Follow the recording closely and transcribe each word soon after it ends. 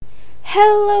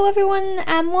Hello, everyone,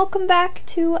 and welcome back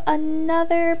to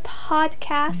another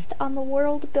podcast on the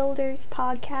World Builders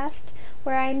podcast,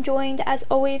 where I'm joined, as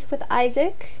always, with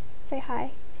Isaac. Say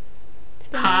hi.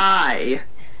 Hi.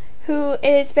 Who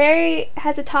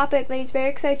has a topic that he's very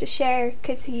excited to share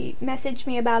because he messaged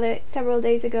me about it several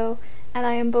days ago, and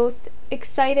I am both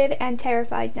excited and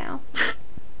terrified now.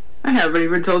 I haven't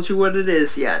even told you what it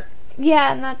is yet.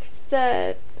 Yeah, and that's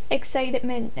the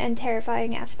excitement and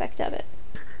terrifying aspect of it.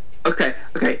 Okay,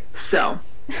 so,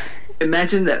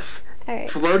 imagine this.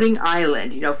 Alright. Floating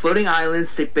island. You know, floating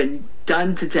islands, they've been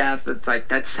done to death. It's like,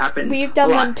 that's happened We've done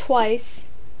a lot. one twice.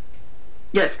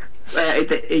 Yes.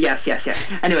 Yes.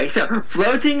 Anyway, so,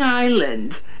 floating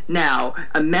island. Now,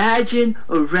 imagine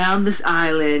around this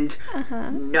island,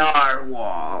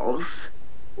 narwhals.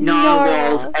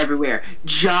 Narwhals everywhere.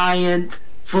 Giant,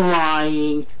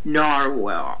 flying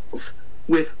narwhals.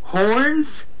 With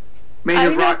horns made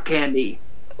of rock candy.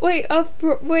 Wait,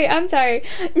 I'm sorry.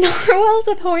 Narwhals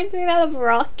with horns made out of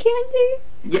rock candy?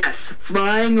 Yes,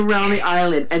 flying around the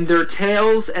island, and their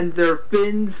tails and their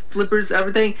fins, flippers,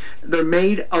 everything, they're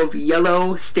made of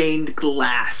yellow stained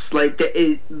glass. Like,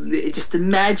 just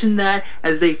imagine that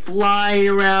as they fly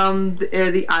around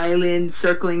the island,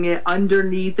 circling it,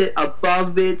 underneath it,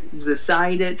 above it,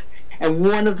 beside it. And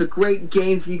one of the great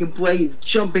games you can play is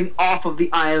jumping off of the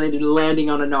island and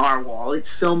landing on a narwhal. It's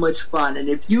so much fun. And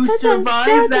if you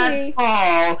survive that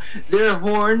fall, their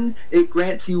horn, it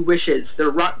grants you wishes. Their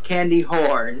rock candy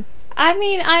horn. I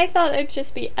mean, I thought it'd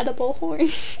just be edible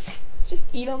horns. Just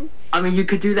eat them. I mean, you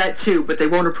could do that too, but they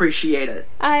won't appreciate it.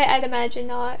 I'd imagine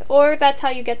not. Or that's how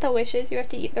you get the wishes. You have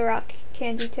to eat the rock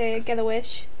candy to get a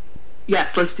wish.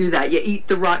 Yes, let's do that. You eat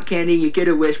the rock candy, you get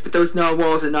a wish, but those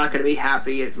narwhals are not going to be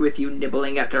happy with you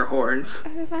nibbling at their horns.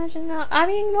 I'd imagine not. I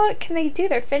mean, what can they do?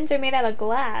 Their fins are made out of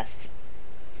glass.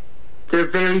 They're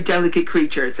very delicate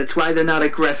creatures. That's why they're not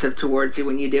aggressive towards you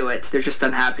when you do it. They're just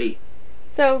unhappy.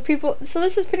 So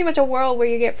this is pretty much a world where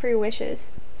you get free wishes.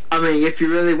 I mean, if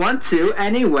you really want to,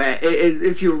 anyway,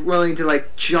 if you're willing to,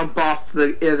 like, jump off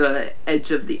the edge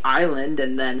of the island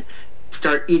and then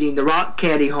start eating the rock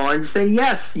candy horns, then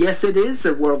yes, it is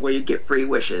a world where you get free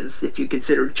wishes, if you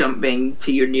consider jumping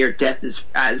to your near death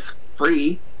as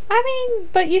free. I mean,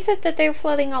 but you said that they're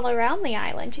floating all around the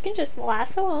island. You can just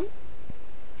lasso them.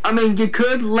 I mean, you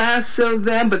could lasso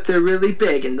them, but they're really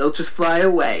big, and they'll just fly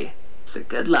away. So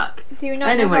good luck. Do you know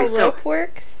how rope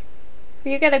works?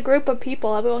 If you get a group of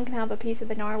people, everyone can have a piece of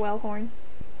the narwhal horn.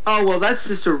 Oh, well, that's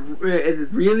just a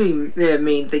really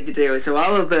mean thing to do. So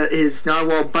all of his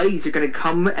narwhal buddies are going to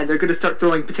come, and they're going to start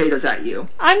throwing potatoes at you.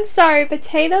 I'm sorry,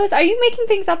 potatoes? Are you making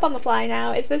things up on the fly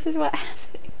now? Is what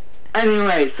happening?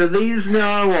 Anyway, so these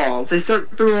narwhals, they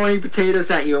start throwing potatoes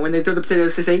at you, and when they throw the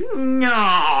potatoes, they say,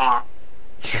 "No."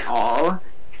 Oh,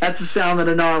 that's the sound that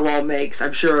a narwhal makes,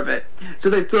 I'm sure of it.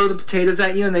 So they throw the potatoes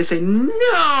at you, and they say,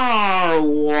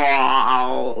 "Narwhal!"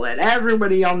 And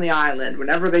everybody on the island,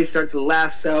 whenever they start to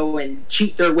lasso and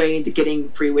cheat their way into getting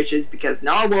free wishes, because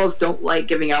narwhals don't like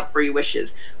giving out free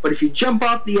wishes. But if you jump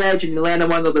off the edge and you land on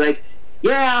one, they'll be like,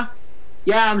 yeah,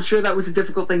 I'm sure that was a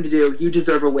difficult thing to do. You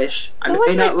deserve a wish. I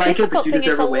may not like it, but you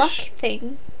deserve a wish. It's a luck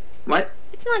thing. What?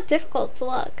 It's not difficult, it's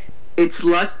luck. It's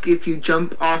luck if you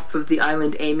jump off of the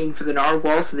island aiming for the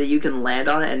narwhal so that you can land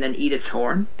on it and then eat its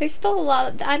horn. There's still a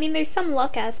lot there's some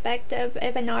luck aspect of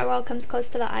if a narwhal comes close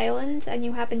to the island and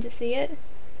you happen to see it,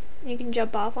 you can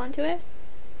jump off onto it.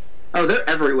 Oh, they're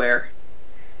everywhere.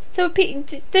 So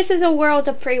this is a world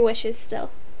of free wishes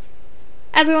still.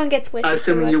 Everyone gets wishes.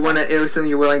 Assuming you're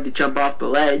willing to jump off the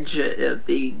ledge of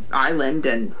the island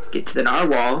and get to the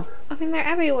narwhal. I mean, they're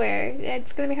everywhere.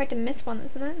 It's gonna be hard to miss one,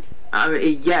 isn't it? I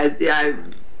mean, yeah.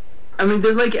 I mean,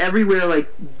 they're like everywhere. Like,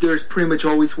 there's pretty much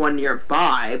always one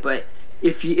nearby. But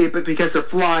but because they're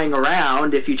flying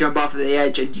around, if you jump off of the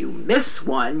edge and you miss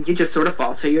one, you just sort of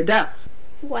fall to your death.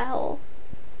 Well,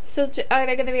 so are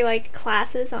there gonna be like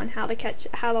classes on how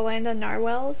to land on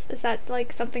narwhals? Is that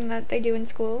like something that they do in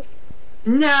schools?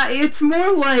 Nah, it's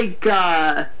more like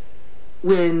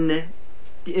when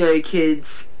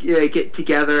kids get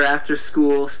together after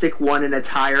school, stick one in a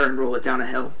tire and roll it down a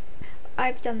hill.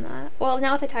 I've done that. Well,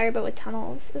 not with a tire, but with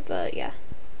tunnels. But yeah.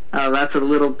 Oh, that's a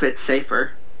little bit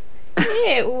safer.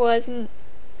 It wasn't.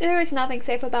 There was nothing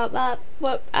safe about that.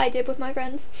 What I did with my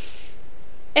friends.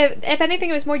 If anything,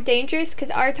 it was more dangerous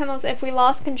because our tunnels, if we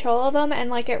lost control of them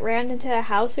and like it ran into a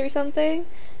house or something,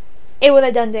 it would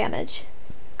have done damage.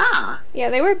 Ah.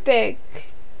 Yeah, they were big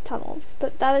tunnels,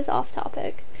 but that is off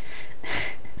topic.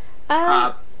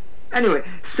 Anyway,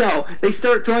 so they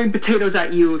start throwing potatoes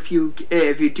at you if you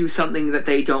do something that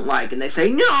they don't like, and they say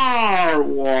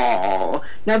narwhal.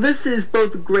 Now this is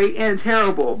both great and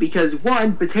terrible because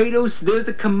one, potatoes, they're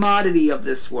the commodity of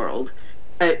this world,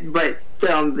 but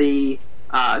on the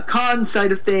con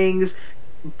side of things,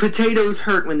 potatoes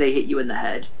hurt when they hit you in the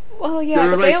head. Well, yeah, They're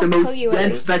but they like the don't kill most you at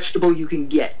dense least. vegetable you can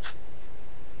get.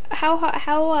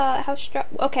 How strong?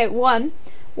 Okay, one,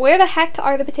 where the heck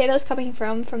are the potatoes coming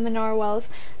from the narwhals?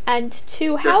 And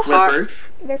two, how They're hard? flippers.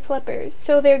 They're flippers.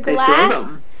 So they're They throw glass.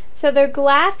 them. So their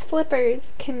glass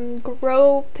flippers can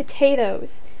grow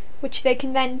potatoes, which they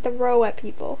can then throw at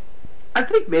people. I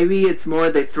think maybe it's more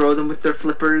they throw them with their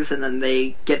flippers and then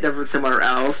they get them from somewhere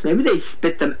else. Maybe they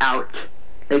spit them out.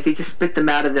 Like they just spit them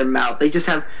out of their mouth. They just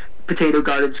have potato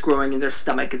gardens growing in their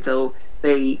stomach, and so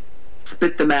they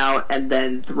spit them out and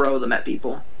then throw them at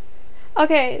people.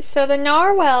 Okay, so the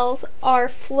narwhals are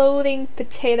floating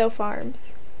potato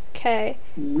farms. Okay.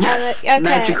 Yes, okay.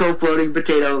 magical floating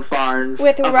potato farms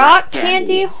With of rock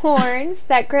candy horns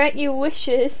that grant you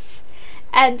wishes,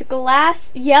 and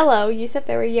glass yellow. You said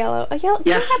they were yellow. A yellow.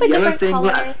 Yes, Can it have a yellow different stained color?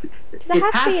 glass. Does it It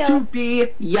have to be has yellow? to be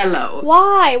yellow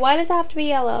Why? Why does it have to be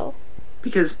yellow?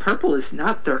 because purple is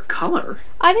not their color.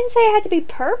 I didn't say it had to be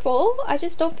purple. I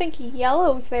just don't think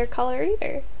yellow's their color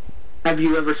either. Have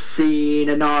you ever seen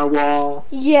a narwhal?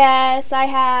 Yes, I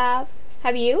have.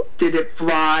 Have you? Did it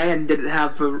fly and did it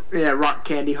have a rock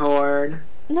candy horn?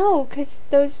 No, because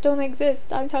those don't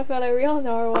exist. I'm talking about a real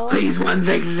narwhal. These ones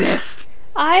exist.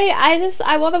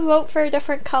 I want to vote for a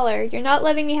different color. You're not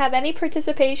letting me have any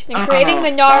participation in creating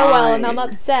the narwhal, and I'm fine.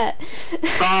 upset.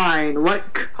 Fine.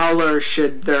 What color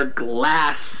should their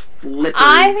glass flippers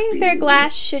I think be? their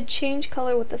glass should change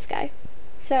color with the sky.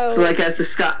 So, So, like, as the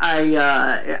sky,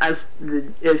 as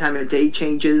the time of day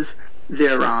changes,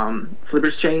 their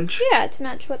flippers change. yeah, to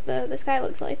match what the sky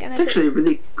looks like. And It's actually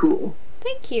really cool.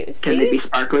 thank you. Can they See? be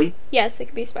sparkly? Yes, it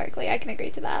can be sparkly. I can agree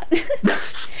to that.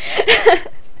 Yes.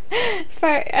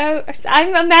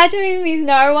 I'm imagining these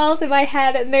narwhals in my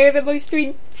head, and they're the most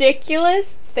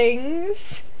ridiculous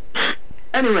things.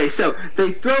 Anyway, so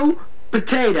they throw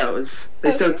potatoes.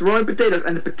 They start Okay. throwing potatoes,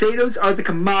 and the potatoes are the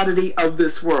commodity of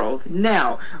this world.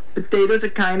 Now, potatoes are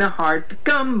kind of hard to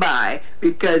come by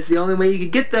because the only way you can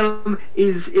get them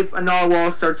is if a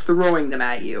narwhal starts throwing them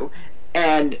at you,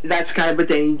 and that's kind of a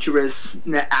dangerous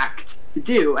act to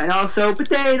do. And also,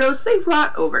 potatoes, they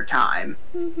rot over time,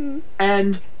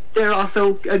 and they're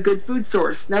also a good food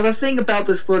source. Now, the thing about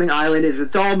this floating island is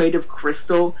it's all made of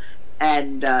crystal,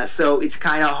 and so it's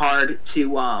kind of hard to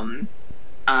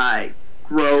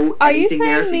grow Are you anything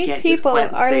there. saying So you these can't just people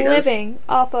plant are potatoes. living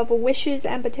off of wishes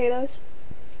and potatoes?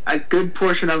 A good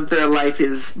portion of their life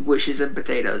is wishes and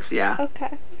potatoes, yeah,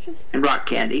 Okay. Just and rock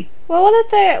candy. well,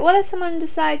 what if someone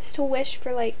decides to wish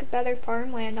for like better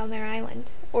farmland on their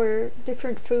island or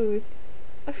different food?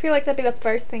 I feel like that'd be the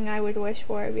first thing I would wish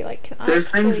for. I'd be like, can There's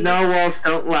I things please? narwhals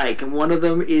don't like, and one of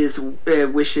them is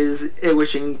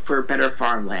wishing for better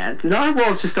farmland.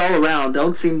 Narwhals just all around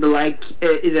don't seem to like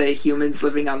the humans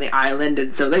living on the island,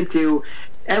 and so they do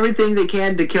everything they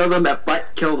can to kill them, but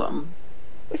kill them.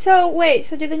 So wait,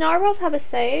 so do the narwhals have a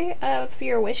say if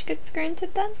your wish gets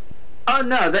granted then? Oh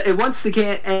no! Once the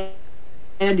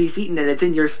candy's eaten and it's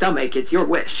in your stomach, it's your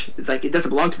wish. It's like it doesn't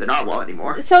belong to the narwhal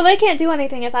anymore. So they can't do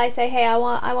anything if I say, hey, I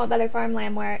want better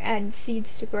farmland where and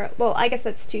seeds to grow. Well, I guess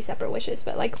that's two separate wishes,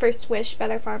 but like first wish,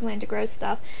 better farmland to grow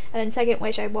stuff, and then second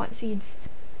wish, I want seeds.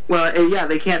 Well, yeah,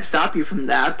 they can't stop you from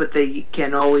that, but they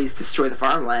can always destroy the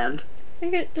farmland.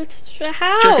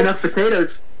 How? Chuck enough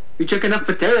potatoes. You chuck enough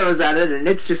potatoes at it, and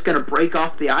it's just gonna break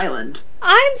off the island.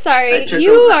 I'm sorry, I took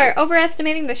you over. are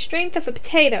overestimating the strength of a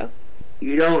potato.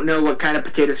 You don't know what kind of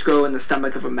potatoes grow in the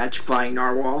stomach of a magic flying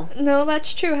narwhal. No,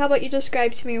 that's true. How about you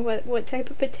describe to me what type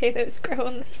of potatoes grow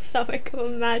in the stomach of a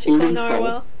magical Lethal.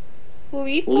 narwhal?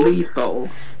 Lethal? Lethal.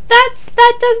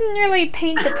 That doesn't really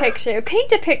paint a picture.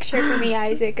 Paint a picture for me,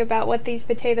 Isaac, about what these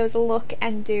potatoes look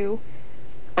and do.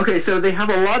 Okay, so they have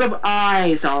a lot of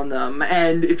eyes on them,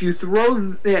 and if you throw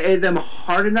them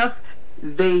hard enough,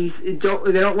 they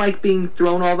don't like being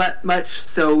thrown all that much.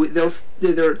 So they'll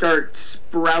start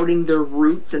sprouting their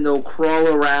roots, and they'll crawl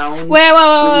around. Whoa,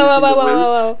 whoa, whoa, living whoa, through whoa, the whoa, whoa,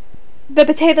 roots. whoa. The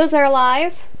potatoes are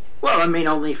alive? Well, I mean,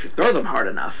 only if you throw them hard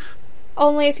enough.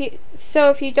 Only if you... So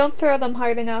if you don't throw them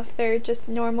hard enough, they're just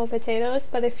normal potatoes,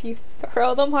 but if you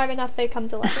throw them hard enough, they come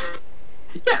to life.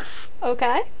 Yes.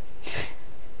 Okay?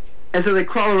 And so they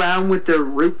crawl around with their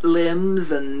root limbs,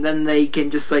 and then they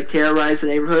can just like terrorize the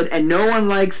neighborhood. And no one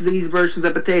likes these versions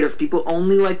of potatoes. People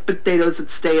only like potatoes that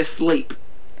stay asleep.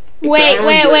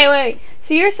 Wait.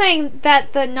 So you're saying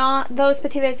that those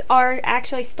potatoes are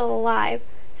actually still alive.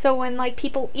 So when like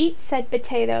people eat said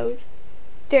potatoes,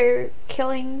 they're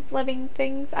killing living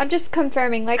things. I'm just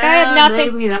confirming. Like I have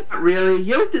nothing. Maybe not really.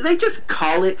 They just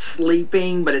call it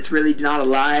sleeping, but it's really not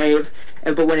alive.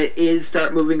 But when it is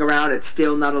start moving around, it's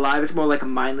still not alive. It's more like a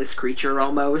mindless creature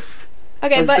almost.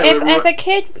 Okay, And but so if a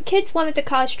kids wanted to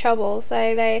cause trouble,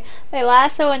 say they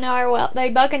lasso a narwhal, they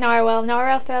bug a narwhal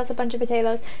throws a bunch of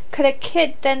potatoes, could a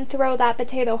kid then throw that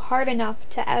potato hard enough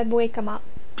to wake him up?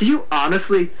 Do you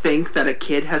honestly think that a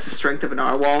kid has the strength of a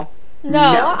narwhal?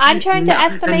 No, I'm trying to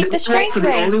estimate And the strength narwhals are the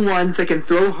range. only ones that can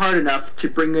throw hard enough to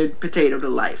bring a potato to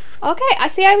life. Okay, I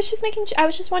see. I was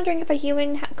just wondering if a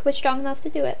human was strong enough to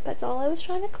do it. That's all I was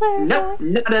trying to clarify. Nope,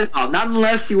 not at all. Not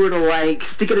unless you were to like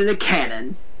stick it in a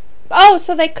cannon. Oh,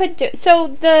 so they could do.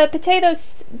 So the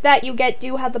potatoes that you get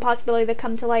do have the possibility to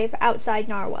come to life outside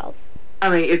narwhals. I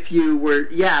mean, if you were,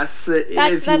 yes, if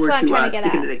That's you were what I'm to trying to get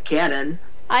stick at. it in a cannon.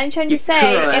 I'm trying to You say,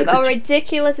 could. if a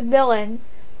ridiculous villain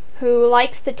who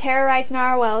likes to terrorize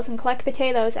narwhals and collect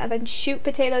potatoes and then shoot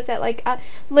potatoes at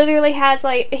literally has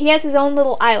he has his own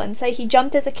little island. Say he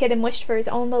jumped as a kid and wished for his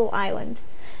own little island.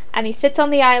 And he sits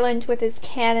on the island with his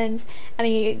cannons, and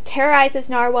he terrorizes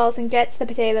narwhals and gets the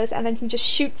potatoes, and then he just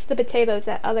shoots the potatoes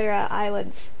at other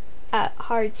islands at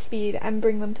hard speed and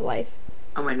bring them to life.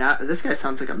 Oh my god, this guy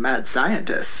sounds like a mad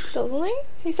scientist. Doesn't he?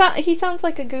 He sounds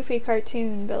like a goofy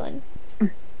cartoon villain.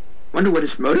 Wonder what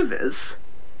his motive is.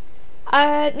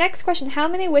 Next question. How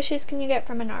many wishes can you get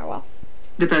from a narwhal?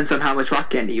 Depends on how much rock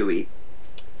candy you eat.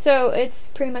 So it's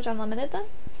pretty much unlimited then?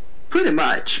 Pretty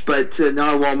much, but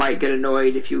narwhal might get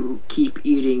annoyed if you keep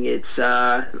eating its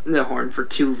the horn for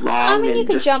too long. I mean, you and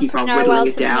could just jump keep from on narwhal whittling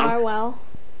it to down. narwhal.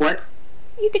 What?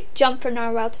 You could jump from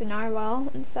narwhal to narwhal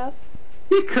and stuff.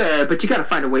 You could, but you gotta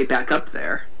find a way back up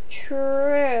there.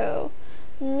 True.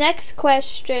 Next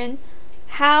question.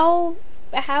 How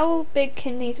big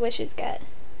can these wishes get?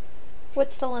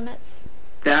 What's the limits?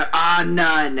 There are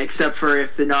none, except for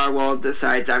if the narwhal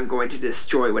decides I'm going to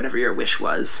destroy whatever your wish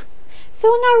was. So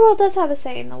a narwhal does have a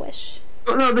say in the wish.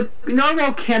 Oh, no, the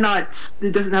narwhal cannot.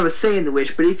 It doesn't have a say in the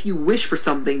wish. But if you wish for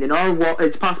something, the narwhal.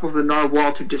 It's possible for the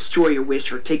narwhal to destroy your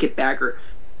wish or take it back, or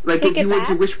like Take if it you were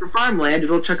to back? wish for farmland,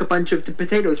 it'll chuck a bunch of the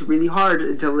potatoes really hard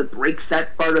until it breaks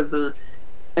that part of the,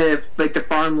 like the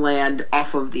farmland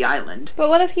off of the island. But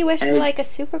what if he wished for And- like a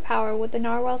superpower? Would the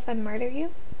narwhals then murder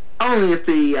you? Only if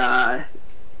the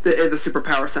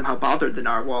superpower somehow bothered the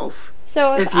narwhals.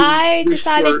 So if If you I wish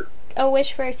decided for- a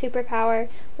wish for a superpower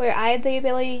where I had the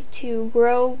ability to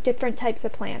grow different types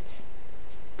of plants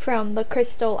from the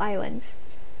Crystal Islands,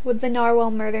 would the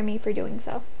narwhal murder me for doing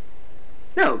so?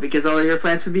 No, because all your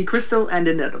plants would be crystal and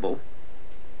inedible.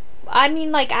 I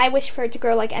mean, like, I wish for it to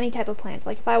grow, like, any type of plant.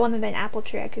 Like, if I wanted an apple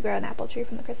tree, I could grow an apple tree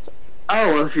from the crystals.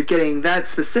 Oh, well, if you're getting that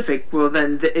specific, well,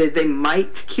 then they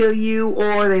might kill you,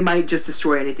 or they might just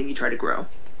destroy anything you try to grow.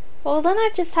 Well, then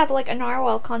I'd just have, like, a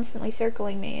narwhal constantly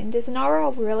circling me. And does a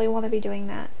narwhal really want to be doing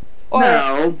that? Or,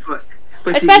 No, but do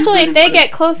you especially really if they wanna-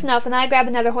 get close enough and I grab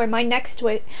another horn, my next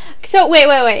wish... So, wait.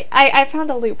 I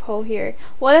found a loophole here.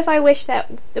 What if I wish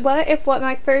that... What if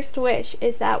my first wish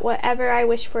is that whatever I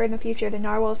wish for in the future, the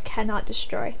narwhals cannot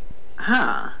destroy?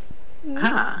 Huh.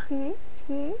 Huh.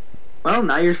 Hmm? Well,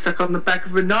 now you're stuck on the back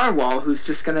of a narwhal who's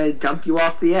just gonna dump you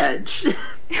off the edge.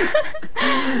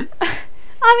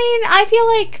 I mean, I feel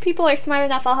like people are smart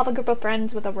enough. I'll have a group of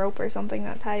friends with a rope or something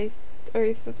that ties,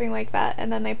 or something like that,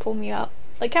 and then they pull me up.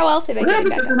 Like, how else are they What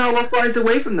getting happens back if the up? narwhal flies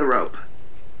away from the rope?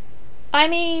 I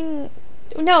mean,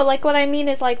 no, like, what I mean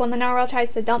is, like, when the narwhal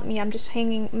tries to dump me, I'm just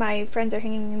hanging, my friends are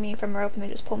hanging me from a rope and they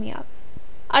just pull me up.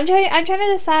 I'm trying to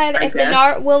decide I if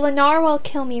guess. will the narwhal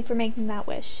kill me for making that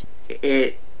wish?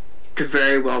 It could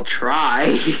very well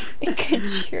try. It could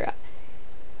sure.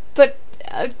 But,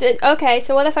 okay,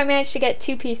 so what if I manage to get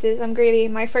 2 pieces? I'm greedy.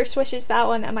 My first wish is that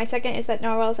one, and my second is that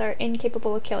narwhals are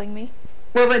incapable of killing me.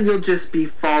 Well, then you'll just be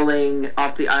falling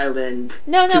off the island.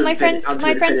 No, to my friends onto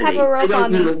have infinity. a rope You don't-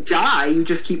 on me. You don't die, you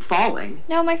just keep falling.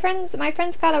 No, my friends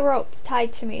got a rope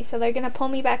tied to me, so they're gonna pull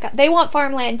me back up. They want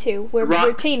farmland too.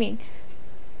 We're teaming.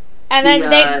 And then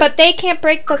they can't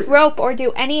break the rope or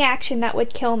do any action that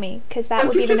would kill me, because that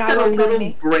would be the narwhal If you just got a killing little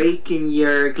me. break in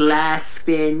your glass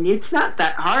fin, it's not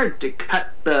that hard to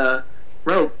cut the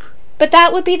rope. But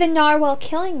that would be the narwhal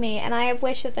killing me, and I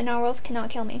wish that the narwhals cannot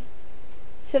kill me,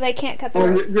 so they can't cut the Well,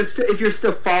 rope. if you're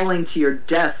still falling to your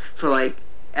death for like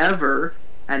ever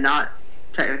and not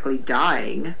technically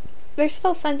dying, They're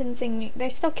still sentencing me. They're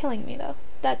still killing me though.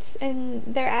 That's in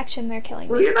their action. They're killing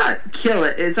well, me. you're not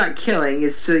killing. It's not killing.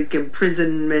 It's like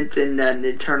imprisonment and an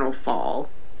eternal fall.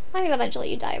 I mean,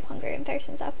 eventually you die of hunger and thirst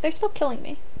and stuff. They're still killing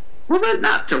me. Well, but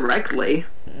not directly.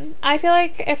 I feel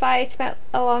like if I spent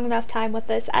a long enough time with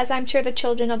this, as I'm sure the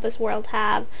children of this world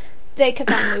have, they could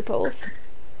find loopholes.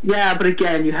 Yeah, but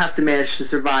again, you have to manage to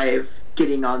survive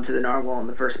getting onto the narwhal in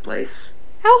the first place.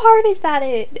 How hard is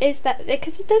that?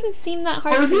 Because it doesn't seem that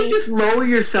hard Or if to you me. just lower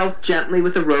yourself gently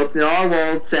with a rope, the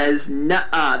narwhal says,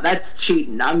 "Nuh-uh, that's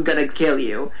cheating. I'm gonna kill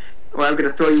you, or I'm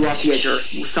gonna throw you off the edge, or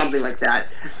something like that."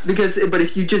 But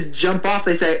if you just jump off,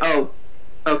 they say, "Oh,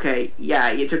 okay,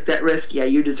 yeah, you took that risk. Yeah,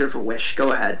 you deserve a wish.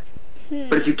 Go ahead."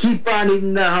 But if you keep on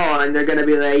eating the horn, they're gonna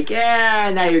be like,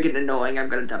 "Yeah, now you're getting annoying. I'm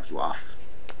gonna dump you off."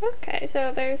 Okay,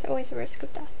 so there's always a risk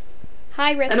of death.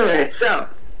 High risk of Anyway, death. so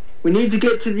we need to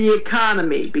get to the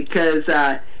economy because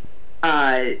their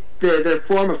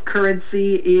form of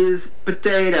currency is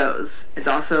potatoes. It's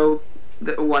also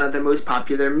one of the most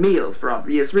popular meals for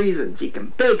obvious reasons. You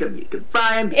can bake them, you can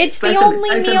fry them. It's the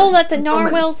only meal that the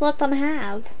narwhals let them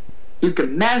have. You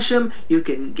can mash them. You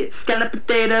can get scallop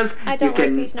potatoes. I don't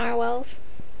like these narwhals.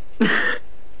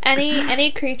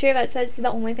 Any creature that says the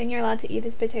only thing you're allowed to eat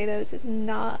is potatoes I'm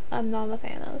not a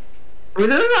fan of. I mean,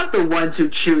 they're not the ones who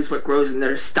choose what grows in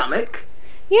their stomach.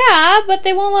 Yeah, but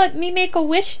they won't let me make a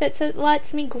wish that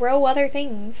lets me grow other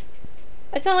things.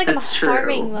 It's not like I'm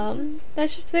harming them. They're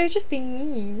just being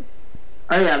mean.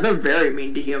 Oh yeah, they're very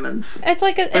mean to humans. It's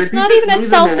like it's not even a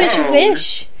selfish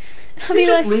wish. If you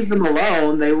just leave them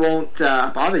alone, they won't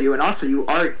bother you, and also you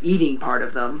are eating part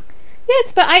of them.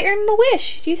 Yes, but I earned the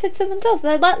wish. You said so themselves.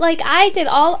 Like I did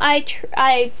all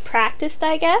I practiced.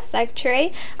 I guess I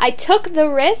took the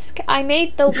risk. I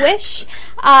made the wish.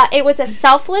 It was a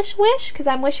selfless wish because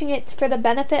I'm wishing it for the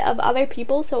benefit of other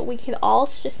people, so we could all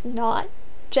just not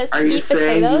just Are eat potatoes. you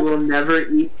saying you will never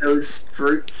eat those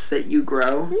fruits that you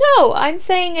grow? No, I'm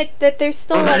saying that there's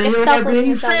still like a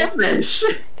selflessness of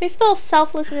it. There's still a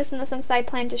selflessness in the sense that I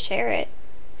plan to share it.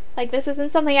 Like, this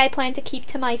isn't something I plan to keep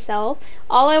to myself.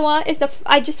 All I want is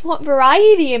I just want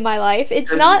variety in my life.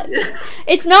 It's not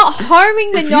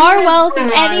harming the narwhals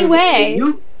in any way.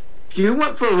 If you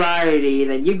want variety,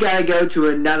 then you gotta go to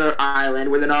another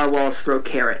island where the narwhals throw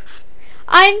carrots.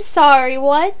 I'm sorry,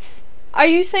 what? Are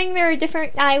you saying there are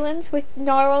different islands with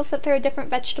narwhals that throw different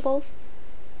vegetables?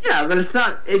 Yeah, but it's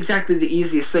not exactly the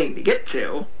easiest thing to get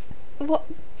to. What?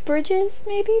 Bridges,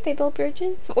 maybe? They build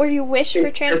bridges? Or you wish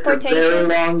for transportation? It's a very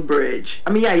long bridge.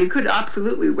 I mean, yeah, you could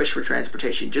absolutely wish for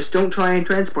transportation. Just don't try and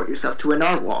transport yourself to a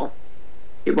narwhal.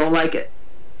 You won't like it.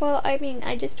 Well, I mean,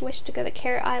 I just wish to go to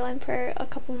Carrot Island for a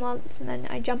couple months and then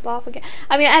I jump off again.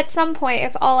 I mean, at some point,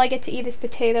 if all I get to eat is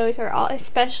potatoes,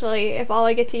 especially if all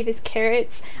I get to eat is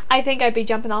carrots, I think I'd be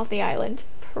jumping off the island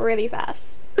pretty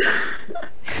fast.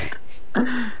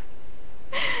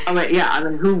 I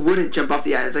mean, who wouldn't jump off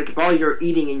the island? It's like, if all you're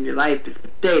eating in your life is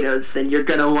potatoes, then you're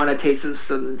gonna want to taste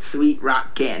some sweet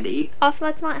rock candy. Also,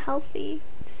 that's not healthy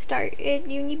to start.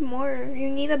 You need more. You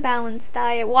need a balanced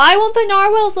diet. Why won't the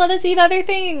narwhals let us eat other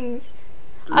things?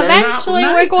 Eventually,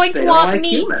 we're going to want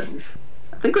meat. Humans.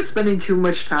 I think we're spending too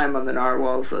much time on the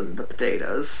narwhals and the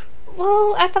potatoes.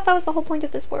 Well, I thought that was the whole point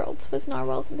of this world, was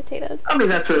narwhals and potatoes. I mean,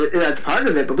 that's part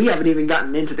of it, but we haven't even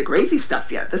gotten into the crazy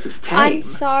stuff yet. This is tame. I'm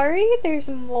sorry, there's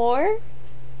more?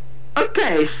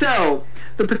 Okay, so,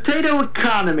 the potato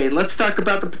economy. Let's talk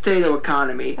about the potato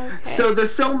economy. Okay. So,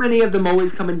 there's so many of them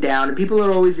always coming down, and people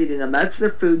are always eating them. That's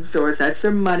their food source. That's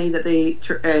their money that they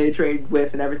trade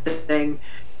with and everything.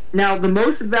 Now, the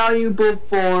most valuable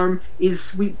form is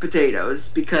sweet potatoes,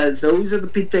 because those are the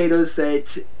potatoes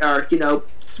that are,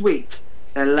 sweet.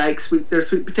 They like their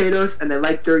sweet potatoes, and they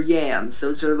like their yams.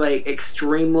 Those are,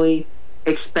 extremely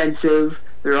expensive.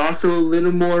 They're also a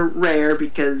little more rare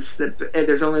because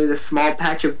there's only this small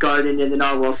patch of garden in the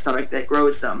narwhal's stomach that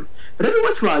grows them. But every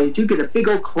once in a while, you do get a big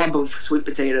old clump of sweet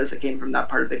potatoes that came from that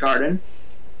part of the garden.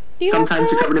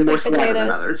 Sometimes they're covered in more slaughter than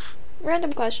others.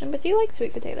 Random question, but do you like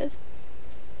sweet potatoes?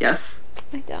 Yes.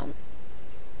 I don't.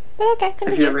 But okay,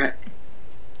 continue. Have you ever?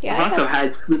 Yeah, I've also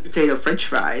had sweet potato French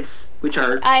fries, which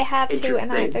are. I have too, and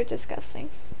they're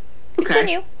disgusting. Okay.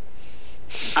 Continue.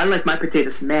 I like my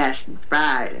potatoes mashed and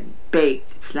fried and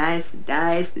baked, and sliced and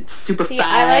diced and super fried.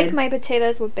 I like my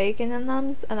potatoes with bacon in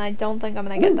them, and I don't think I'm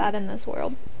gonna get that in this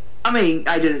world. I mean,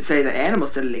 I didn't say that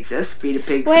animals didn't exist. Feed a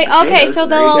pig. Wait, okay, so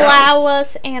they'll allow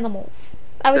us animals.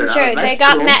 I wasn't sure. They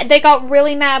got mad. They got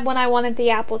really mad when I wanted the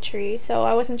apple tree, so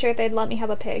I wasn't sure if they'd let me have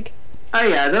a pig. Oh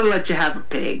yeah, they'll let you have a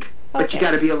pig, but you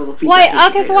gotta be able to feed. Wait,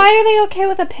 okay, so why are they okay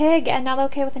with a pig and not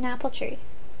okay with an apple tree?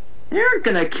 They're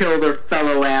gonna kill their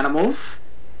fellow animals.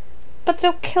 But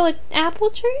they'll kill an apple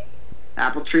tree?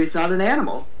 Apple tree's not an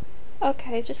animal.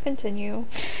 Okay, just continue.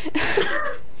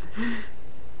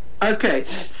 Okay,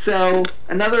 so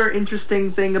another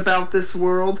interesting thing about this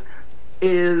world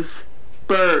is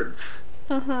birds.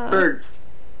 Uh-huh. Birds.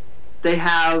 They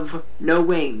have no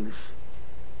wings,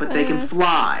 but they can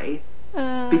fly.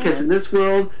 Because in this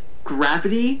world,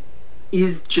 gravity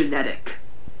is genetic.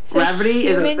 So Gravity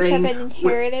is a humans thing. have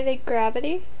inherited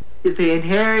gravity? If they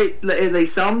inherit, like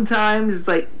sometimes,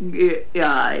 like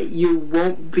you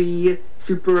won't be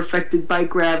super affected by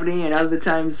gravity, and other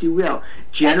times you will.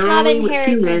 Generally, with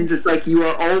humans, it's like you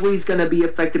are always going to be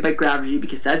affected by gravity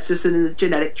because that's just a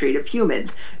genetic trait of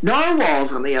humans.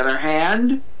 Narwhals, on the other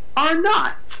hand, are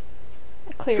not.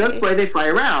 Clearly. So that's why they fly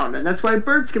around, and that's why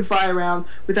birds can fly around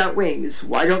without wings.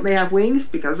 Why don't they have wings?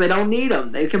 Because they don't need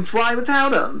them. They can fly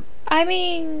without them. I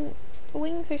mean,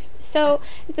 wings are... So,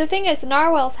 the thing is,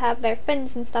 narwhals have their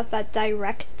fins and stuff that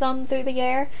direct them through the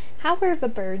air. How are the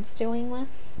birds doing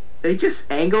this? They just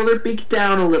angle their beak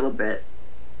down a little bit.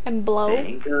 And blow?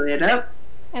 Angle it up.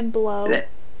 And blow.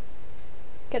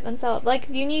 Get themselves... Like,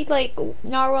 you need, like,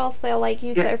 narwhals, they'll, like,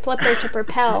 use their flipper to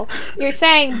propel. You're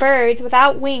saying birds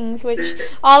without wings, which...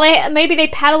 maybe they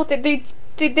paddle with it.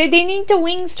 They need the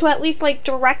wings to at least, like,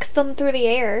 direct them through the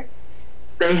air.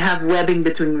 They have webbing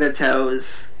between their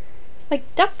toes.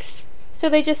 Like ducks. So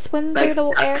they just swim through the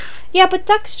air. Yeah, but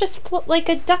ducks just float like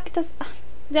a duck does.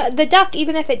 The duck,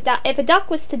 even if if a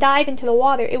duck was to dive into the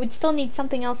water, it would still need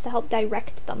something else to help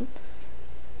direct them.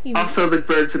 Also, the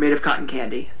birds are made of cotton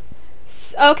candy.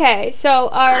 Okay, so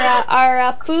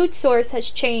our food source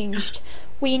has changed.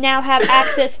 We now have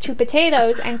access to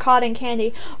potatoes and cotton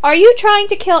candy. Are you trying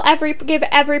to give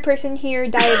every person here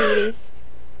diabetes?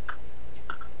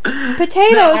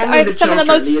 Potatoes are some of the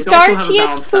most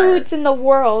starchiest foods in the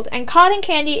world, and cotton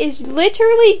candy is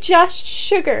literally just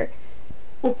sugar.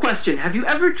 Well, question, have you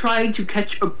ever tried to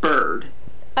catch a bird?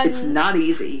 It's not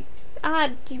easy.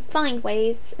 You find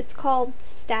ways. It's called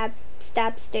stab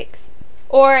sticks.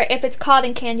 Or if it's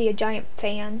cotton candy, a giant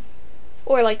fan.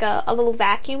 Or like a little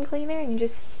vacuum cleaner, and you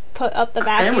just put up the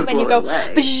vacuum and you go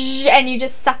and you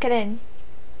just suck it in.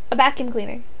 A vacuum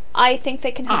cleaner. I think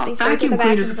they can help these birds with a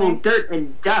vacuum cleaner. Full of dirt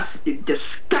and dust, you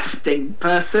disgusting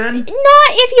person. Not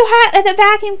if you had a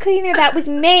vacuum cleaner that was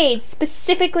made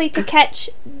specifically to catch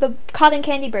the cotton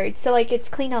candy birds, so like it's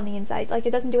clean on the inside, like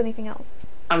it doesn't do anything else.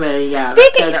 I mean, yeah.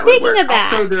 Speaking of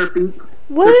that, also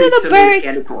what are the birds?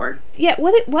 Candy corn. Yeah,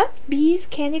 what? Bees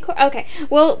candy corn? Okay,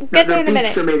 we'll get there in a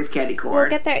minute. Their beaks are made of candy corn. We'll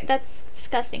get there. That's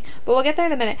disgusting, but we'll get there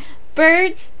in a minute.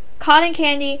 Birds, cotton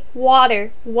candy,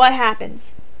 water. What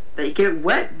happens? They get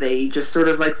wet. They just sort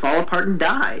of like fall apart and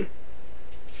die.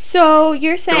 So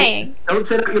you're saying don't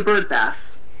set up your bird bath.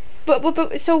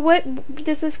 But so what?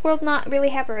 Does this world not really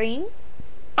have rain?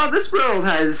 Oh, this world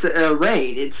has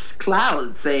rain. It's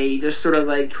clouds. They just sort of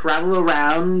like travel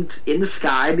around in the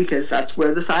sky because that's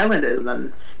where this island is,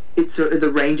 and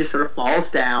the rain just sort of falls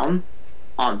down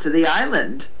onto the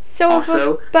island. So,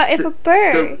 if a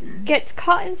bird gets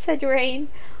caught in said rain,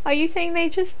 are you saying they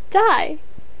just die?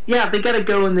 Yeah, they gotta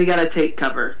go and they gotta take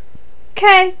cover.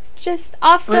 Okay, just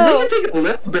also. I mean, they can take a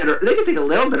little bit. They can take a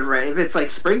little bit of rain if it's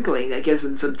like sprinkling. That gives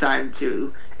them some time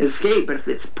to escape. But if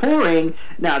it's pouring,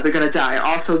 now they're gonna die.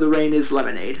 Also, the rain is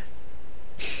lemonade.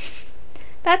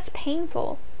 That's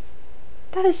painful.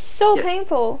 That is so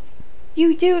painful.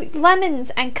 You do lemons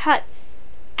and cuts.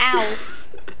 Ow.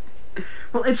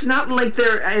 Well, it's not like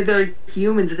they're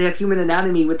humans. They have human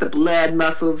anatomy with the blood,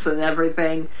 muscles, and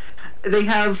everything. They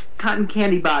have cotton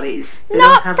candy bodies.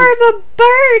 Not for the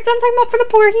birds. I'm talking about for the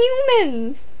poor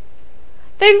humans.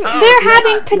 They're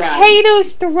having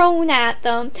potatoes thrown at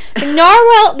them. The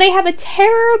narwhal, they have a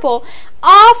terrible,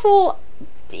 awful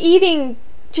eating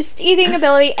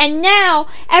ability, and now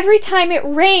every time it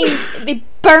rains, it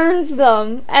burns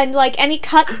them, and like any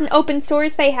cuts and open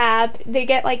sores they have, they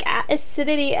get like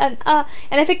acidity, and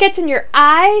if it gets in your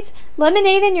eyes,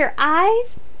 lemonade in your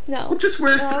eyes. No. Well, just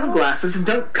wear sunglasses and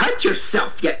don't cut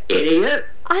yourself, you idiot!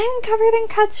 I'm covered in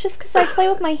cuts just because I play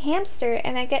with my hamster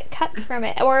and I get cuts from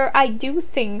it. Or I do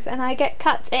things and I get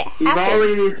cuts. It happens. You've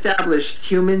already established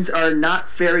humans are not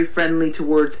very friendly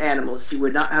towards animals. You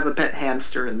would not have a pet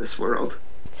hamster in this world.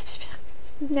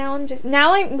 Now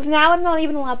I'm not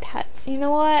even allowed pets. You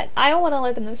know what? I don't want to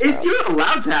live in this world. If you're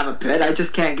allowed to have a pet, I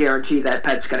just can't guarantee that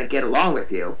pet's gonna get along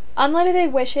with you.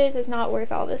 Unlimited wishes is not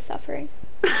worth all this suffering.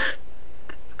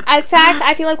 In fact,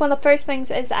 I feel like one of the first things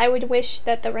is I would wish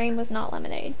that the rain was not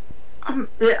lemonade.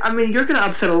 I mean, you're going to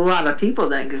upset a lot of people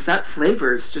then, because that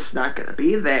flavor is just not going to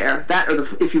be there. That, or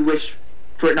if you wish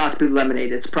for it not to be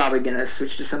lemonade, it's probably going to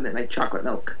switch to something like chocolate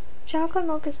milk. Chocolate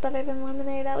milk is better than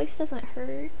lemonade. At least it doesn't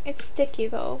hurt. It's sticky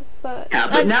though, but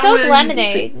now so's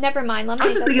lemonade. Never mind,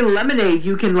 lemonade. I was thinking lemonade.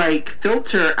 You can like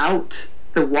filter out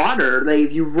the water.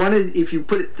 Like if you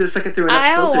put it the second through enough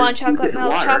I don't filters, want chocolate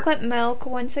milk. Chocolate milk,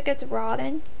 once it gets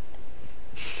rotten,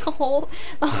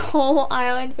 The whole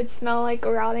island would smell like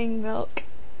rotting milk.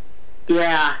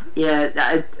 Yeah.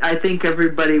 I think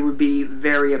everybody would be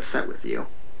very upset with you.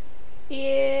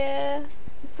 Yeah,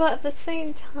 but at the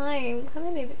same time, I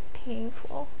mean, it's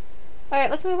painful. All right,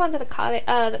 let's move on to the cottage.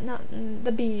 Not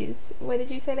the bees. What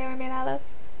did you say they were made out of?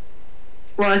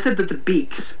 Well, I said that the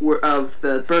beaks were of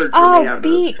the birds were made out of.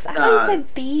 Beaks. I thought you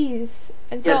said bees.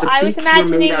 And so yeah, I was beaks were made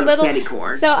imagining out of little candy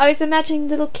corn. So I was imagining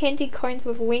little candy corns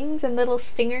with wings and little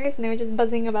stingers, and they were just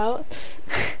buzzing about.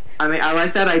 I mean, I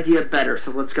like that idea better,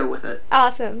 so let's go with it.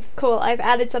 Awesome, cool. I've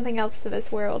added something else to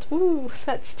this world. Woo,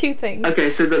 that's 2 things.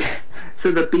 Okay, so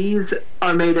the bees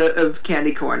are made of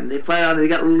candy corn. They fly around. They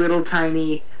got little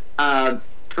tiny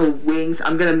wings.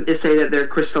 I'm gonna say that they're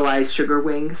crystallized sugar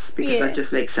wings because that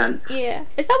just makes sense. Yeah,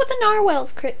 is that what the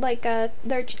narwhals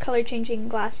their color changing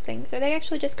glass things? Are they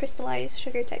actually just crystallized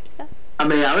sugar type stuff? I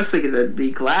mean, I was thinking that'd be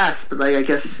glass, but like I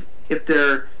guess if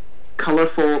they're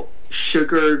colorful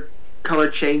sugar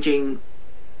color changing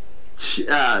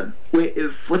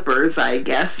flippers, I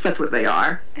guess that's what they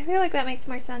are. I feel like that makes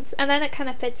more sense, and then it kind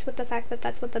of fits with the fact that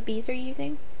that's what the bees are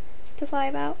using to fly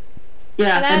about.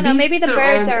 Yeah, and I don't know, maybe the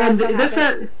birds are also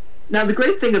having. Now, the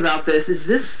great thing about this is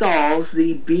this solves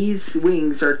the bees'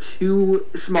 wings are too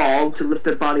small to lift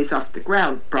their bodies off the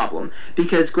ground problem,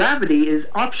 because gravity is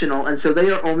optional, and so they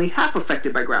are only half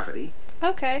affected by gravity.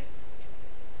 Okay.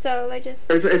 So they just...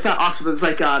 It's not optional, it's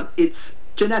like, it's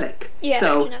genetic. Yeah,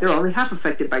 so genetic. They're only half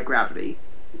affected by gravity.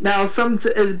 Now, some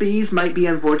bees might be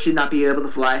unfortunate not be able to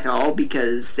fly at all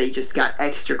because they just got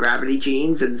extra gravity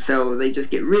genes, and so they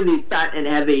just get really fat and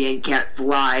heavy and can't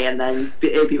fly, and then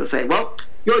people say, well,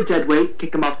 you're dead weight,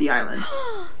 kick them off the island.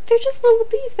 They're just little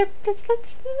bees.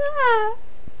 That's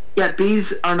Yeah,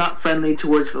 bees are not friendly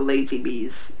towards the lazy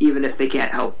bees, even if they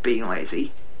can't help being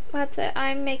lazy. That's it.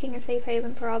 I'm making a safe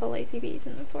haven for all the lazy bees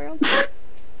in this world.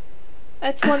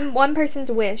 That's one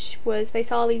person's wish was they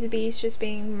saw these bees just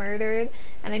being murdered,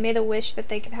 and they made a wish that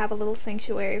they could have a little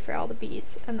sanctuary for all the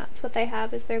bees, and that's what they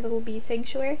have is their little bee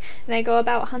sanctuary. And they go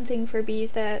about hunting for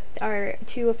bees that are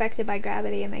too affected by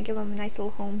gravity, and they give them a nice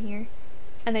little home here.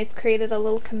 And they've created a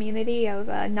little community of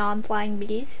non-flying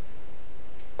bees.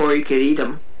 Or you could eat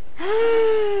them.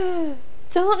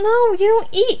 Don't know. You don't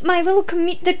eat my little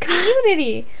the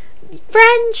community.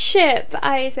 Friendship,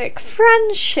 Isaac.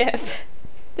 Friendship.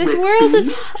 This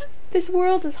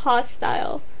world is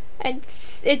hostile, and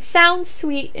it sounds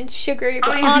sweet and sugary,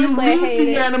 but honestly, I hate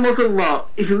it.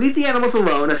 If you leave the animals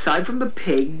alone, aside from the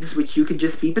pigs, which you can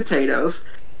just feed potatoes,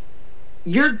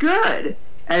 you're good.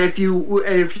 And if you're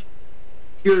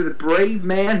the brave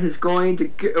man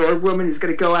or woman who's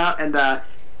going to go out and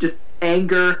just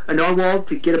anger a narwhal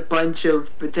to get a bunch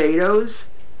of potatoes,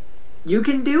 you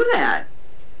can do that.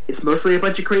 It's mostly a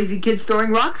bunch of crazy kids throwing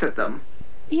rocks at them.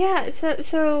 Yeah,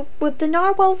 so would the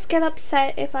narwhals get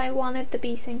upset if I wanted the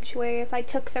bee sanctuary, if I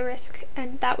took the risk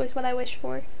and that was what I wished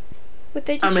for? Would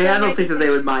they just I don't think that they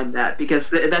would mind that, because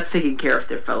that's taking care of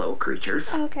their fellow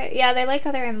creatures. Okay, yeah, they like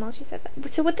other animals, you said that.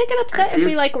 So would they get upset if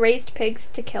we, raised pigs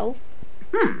to kill?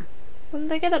 Wouldn't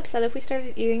they get upset if we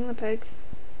started eating the pigs?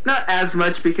 Not as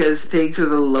much, because pigs are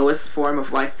the lowest form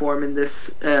of life form in this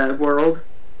world.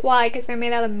 Why? Because they're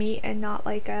made out of meat and not,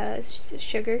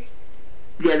 sugar?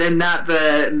 Yeah, they're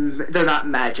not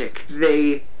magic.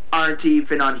 They aren't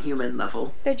even on human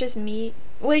level. They're just meat.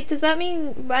 Wait, does that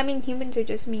mean... I mean, humans are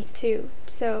just meat, too.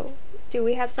 So, do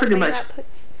we have something that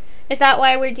puts... Is that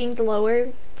why we're deemed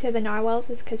lower to the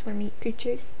narwhals, is because we're meat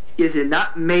creatures? Yes, you're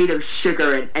not made of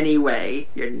sugar in any way.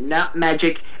 You're not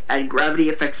magic, and gravity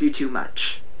affects you too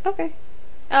much. Okay.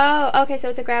 Oh, okay, so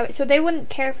it's a gravity... So they wouldn't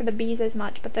care for the bees as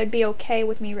much, but they'd be okay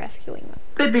with me rescuing them.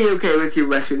 They'd be okay with you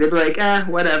rescuing. They'd be like,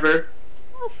 whatever.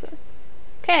 Awesome.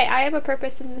 Okay, I have a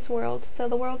purpose in this world, so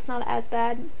the world's not as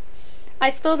bad. I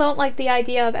still don't like the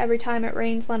idea of every time it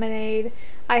rains lemonade,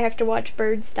 I have to watch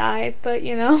birds die, but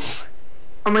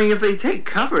I mean, if they take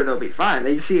cover, they'll be fine.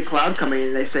 They see a cloud coming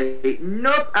and they say,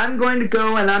 nope, I'm going to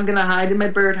go and I'm going to hide in my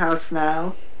birdhouse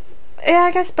now. Yeah,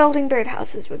 I guess building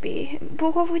birdhouses would be...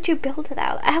 But what would you build it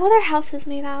out? What are houses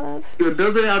made out of? You would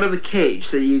build it out of a cage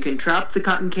so you can trap the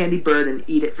cotton candy bird and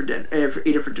eat it for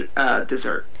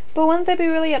dessert. But wouldn't they be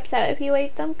really upset if you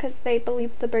ate them? Because they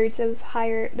believe the birds of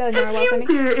the narwhals,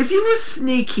 If you were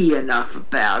sneaky enough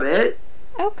about it.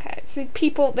 Okay, so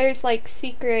there's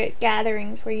secret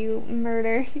gatherings where you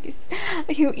murder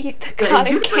you eat the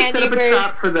cotton candy birds. Set up a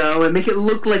trap for them and make it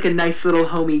look like a nice little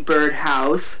homey bird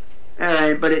house,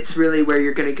 but it's really where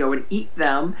you're going to go and eat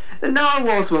them. The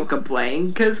narwhals won't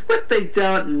complain, because what they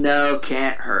don't know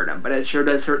can't hurt them, but it sure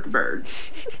does hurt the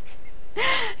birds.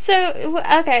 So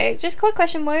okay, just quick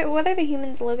question: what are the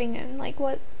humans living in? Like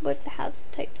what house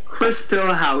types?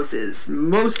 Crystal houses.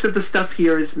 Most of the stuff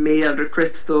here is made out of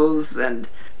crystals and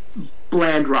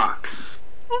bland rocks.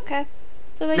 Okay.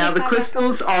 So they Now just the have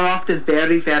crystals are often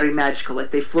very, very magical.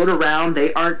 Like they float around.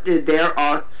 They're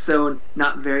also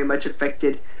not very much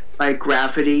affected by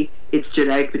gravity. It's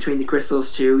genetic between the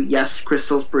crystals too. Yes,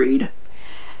 crystals breed.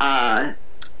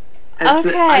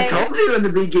 Okay. I told you in the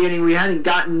beginning we hadn't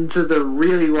gotten to the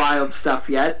really wild stuff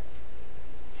yet.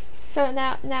 So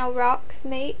now rocks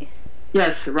mate.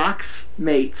 Yes, rocks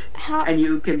mate, How? and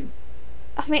you can.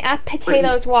 I mean,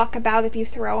 potatoes walk about if you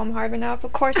throw them hard enough.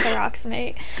 Of course, the rocks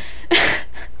mate.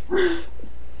 I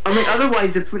mean,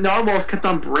 otherwise, if narwhals kept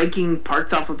on breaking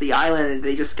parts off of the island and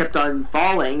they just kept on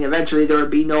falling, eventually there would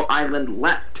be no island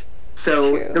left.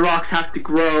 So True. the rocks have to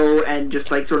grow and just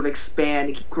like sort of expand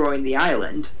and keep growing the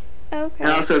island. Okay.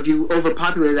 And also, if you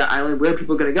overpopulate that island, where are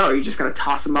people going to go? Are you just going to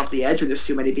toss them off the edge when there's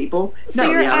too many people? So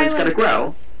No, your the island's got to island grow.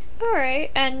 grows. All right.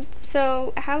 And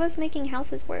so, how does making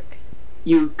houses work?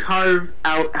 You carve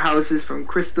out houses from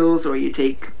crystals, or you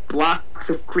take blocks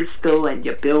of crystal and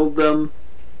you build them,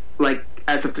 like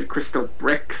as if they're crystal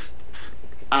bricks.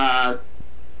 And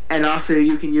also,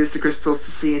 you can use the crystals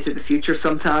to see into the future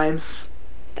sometimes.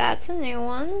 That's a new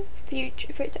one.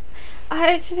 Future.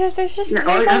 There's just Yeah,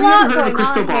 there's a have you lot ever heard of a going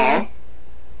crystal on ball? here.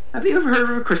 Have you ever heard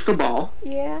of a crystal ball?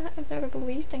 Yeah, I've never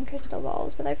believed in crystal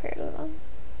balls, but I've heard of them.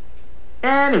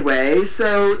 Anyway,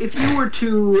 so if you were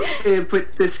to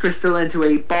put this crystal into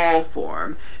a ball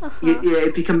form,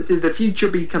 the future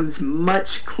becomes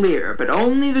much clearer. But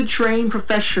only the trained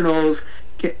professionals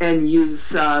can use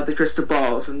the crystal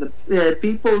balls, and the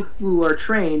people who are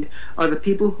trained are the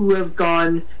people who have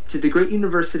gone to the great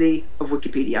university of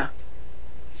Wikipedia.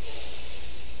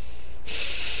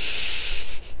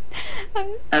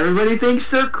 Everybody thinks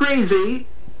they're crazy,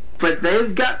 but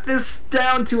they've got this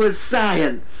down to a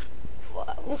science.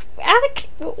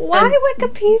 Why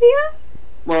Wikipedia?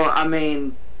 Well, I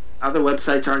mean, other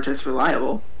websites aren't as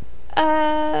reliable.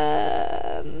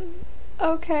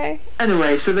 Okay.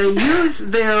 Anyway, so they use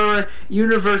their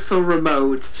universal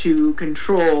remote to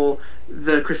control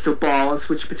the crystal ball and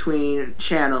switch between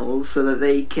channels so that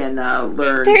they can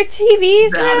learn. They're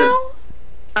TVs now?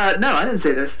 No, I didn't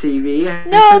say there's TV.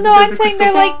 No, I'm saying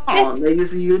they're like this. They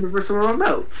use a universal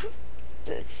remote.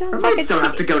 It sounds Remotes like a don't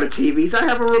have to go to TVs. I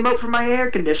have a remote for my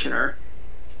air conditioner.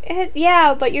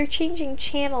 Yeah, but you're changing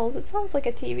channels. It sounds like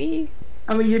a TV.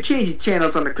 I mean, you're changing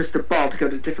channels on the crystal ball to go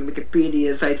to different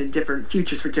Wikipedia sites and different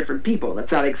futures for different people.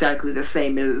 That's not exactly the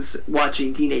same as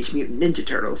watching Teenage Mutant Ninja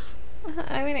Turtles.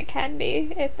 I mean, it can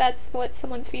be if that's what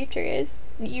someone's future is.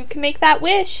 You can make that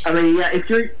wish. I mean, yeah,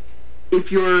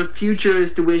 if your future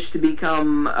is to wish to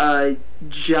become a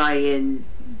giant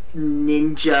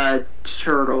ninja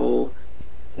turtle,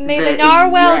 May the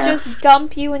narwhal just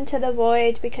dump you into the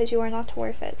void because you are not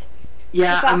worth it.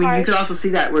 Yeah, Is that I mean, harsh? you could also see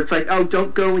that where it's like, oh,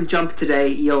 don't go and jump today,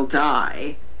 you'll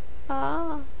die.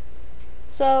 Ah.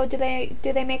 So do they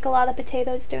make a lot of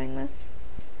potatoes doing this?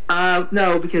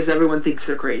 No, because everyone thinks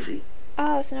they're crazy.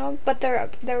 Oh, so no, but they're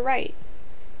right.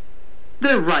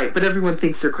 They're right, but everyone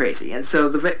thinks they're crazy, and so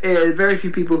the very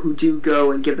few people who do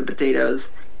go and give the potatoes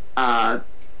are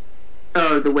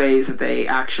the ways that they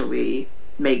actually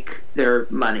make their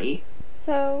money.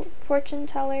 So fortune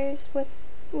tellers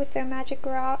with their magic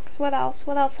rocks. What else?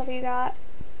 What else have you got?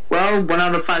 Well, 1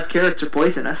 out of 5 carrots are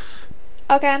poisonous.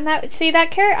 Okay, that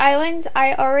Carrot Island,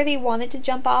 I already wanted to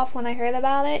jump off when I heard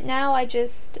about it. Now I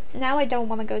don't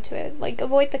want to go to it. Like,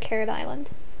 avoid the Carrot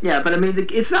Island. Yeah, but I mean,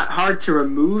 it's not hard to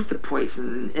remove the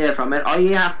poison from it. All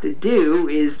you have to do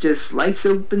is just slice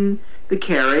open the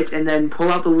carrot and then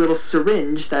pull out the little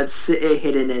syringe that's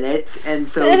hidden in it, and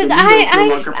so the needle's no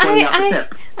longer pulling out the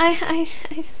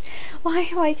tip.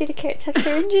 Why do the carrots have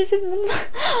syringes in them?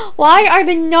 Why are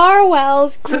the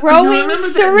narwhals growing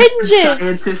syringes? The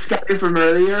scientist guy from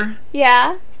earlier?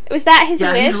 Yeah. Was that his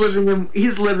wish?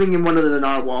 He's living in one of the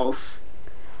narwhals.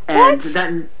 What?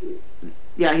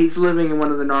 He's living in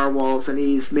one of the narwhals, and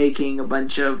he's making a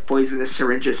bunch of poisonous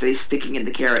syringes that he's sticking in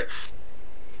the carrots.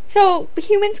 So,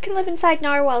 humans can live inside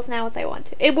narwhals now if they want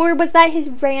to. Or was that his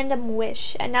random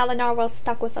wish, and now the narwhal's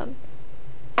stuck with him?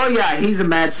 Oh, yeah, he's a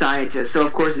mad scientist, so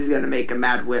of course he's gonna make a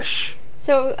mad wish.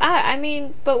 So, I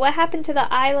mean, but what happened to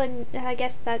the island? I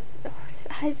guess that's...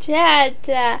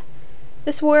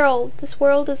 This world is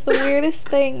the weirdest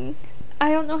thing.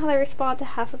 I don't know how to respond to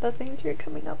half of the things you're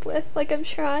coming up with. Like, I'm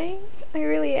trying. I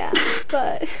really am,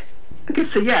 but... Okay,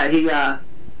 so yeah,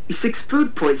 he sticks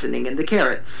food poisoning in the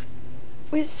carrots.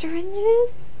 With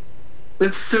syringes?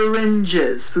 With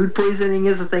syringes. Food poisoning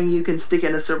is a thing you can stick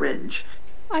in a syringe.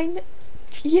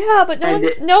 Yeah, but And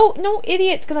no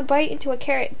idiot's gonna bite into a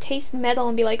carrot, taste metal,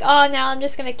 and be like, oh, now I'm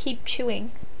just gonna keep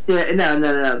chewing. Yeah,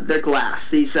 no. They're glass.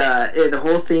 These the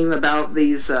whole theme about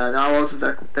these narwhals is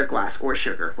they're glass or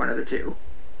sugar, one of the two.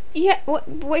 Yeah,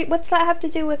 wait, what's that have to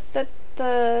do with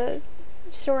the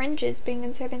syringes being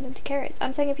inserted into carrots?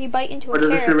 I'm saying if you bite into a What are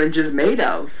the carrot, syringes made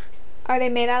of? are they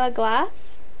made out of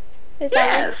glass? Is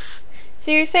that what? Yes.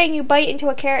 So you're saying you bite into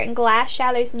a carrot and glass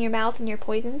shatters in your mouth and you're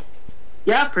poisoned?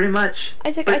 Yeah, pretty much.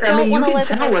 Isaac, But, I don't you want to can live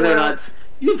in tell this whether or world. not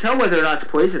you can tell whether or not it's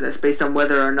poisonous based on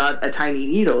whether or not a tiny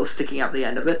needle is sticking out the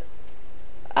end of it.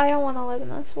 I don't want to live in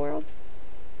this world.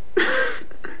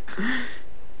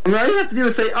 And all you have to do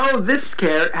is say, "Oh, this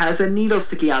carrot has a needle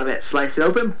sticking out of it." Slice it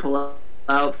open, pull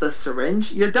out the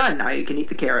syringe. You're done. Now you can eat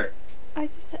the carrot.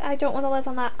 I don't want to live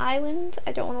on that island.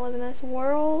 I don't want to live in this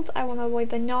world. I want to avoid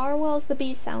the narwhals. The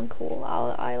bees sound cool.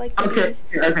 I like the Okay. bees.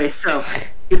 Okay. So,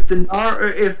 if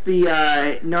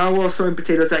the narwhal throwing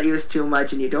potatoes at you is too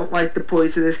much, and you don't like the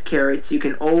poisonous carrots, you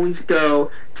can always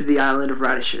go to the island of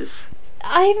radishes.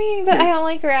 I mean, but I don't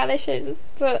like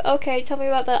radishes. But okay, tell me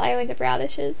about the island of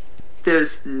radishes.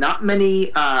 There's not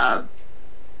many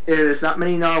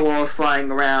narwhals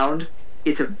flying around.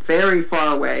 It's a very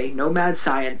far away. No mad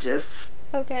scientists.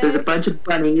 Okay. There's a bunch of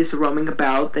bunnies roaming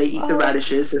about. They eat the Oh.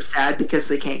 radishes. They're sad because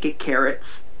they can't get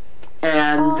carrots.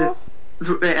 And Oh.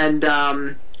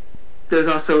 there's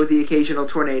also the occasional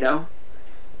tornado.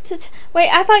 Wait,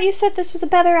 I thought you said this was a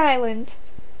better island.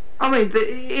 I mean,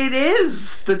 it is.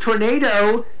 The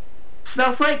tornado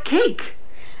smells like cake.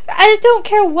 I don't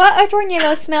care what a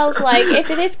tornado smells like. If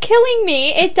it is killing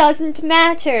me, it doesn't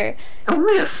matter.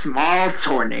 Only a small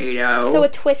tornado. So a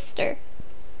twister.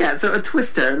 Yeah, so a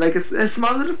twister, like a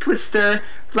small little twister,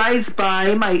 flies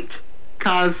by, might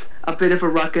cause a bit of a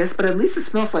ruckus, but at least it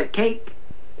smells like cake.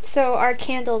 So our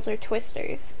candles are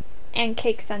twisters. And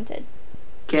cake scented.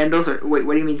 Candles are... Wait,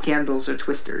 what do you mean candles are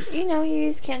twisters? You know, you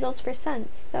use candles for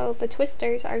scents. So the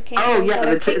twisters are candles Oh, yeah, that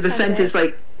are cake the scent is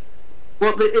like...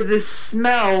 Well, the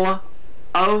smell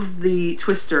of the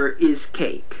twister is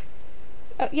cake.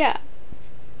 Oh, yeah.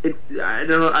 I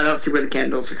don't see where the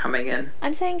candles are coming in.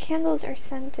 I'm saying candles are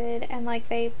scented, and like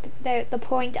the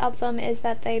point of them is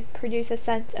that they produce a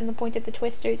scent, and the point of the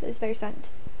twisters is their scent.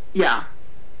 Yeah,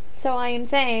 So I am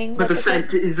saying but that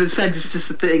the scent is just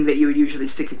the thing that you would usually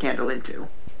stick the candle into,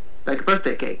 like a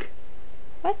birthday cake.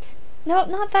 What? No,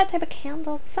 not that type of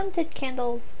candle. Scented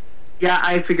candles. Yeah,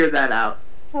 I figured that out.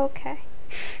 Okay.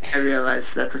 I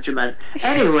realized that's what you meant.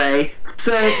 Anyway,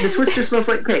 so the twister smells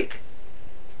like cake,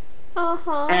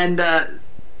 Uh-huh. and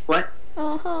what?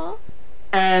 Uh-huh.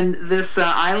 And this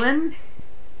island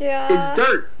Yeah. is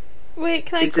dirt. Wait,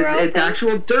 can I It's grow things?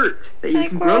 actual dirt that Can you I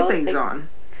can grow grow things things? on.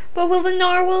 But will the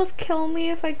narwhals kill me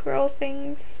if I grow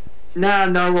things? Nah,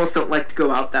 narwhals don't like to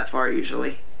go out that far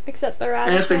usually. Except the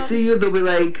And radish if they ones. see you, they'll be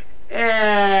like,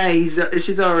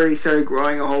 she's already started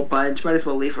growing a whole bunch. Might as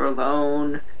well leave her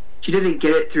alone. She didn't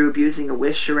get it through abusing a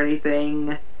wish or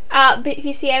anything. But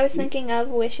you see, I was thinking of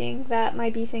wishing that my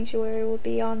bee sanctuary would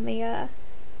be on the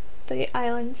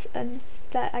islands and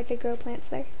that I could grow plants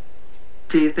there.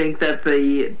 Do you think that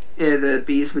the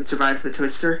bees would survive the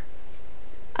twister?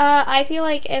 I feel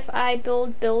like if I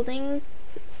build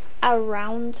buildings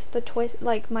around the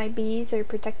like my bees are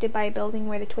protected by a building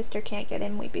where the twister can't get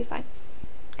in, we'd be fine.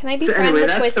 Can I So befriend anyway, the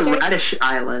that's twisters? the radish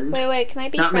island. Wait, can I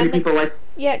Not many befriend people like.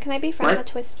 Yeah, can I befriend What? the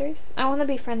twisters? I want to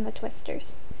befriend the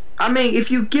twisters. I mean,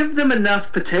 if you give them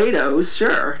enough potatoes,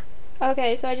 sure.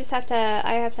 Okay, so I have to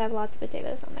have lots of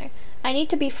potatoes on there. I need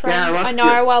to befriend lots a of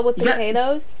narwhal with yeah.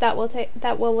 potatoes that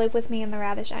will live with me in the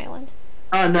radish island.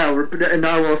 Oh no,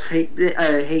 narwhals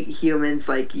hate humans.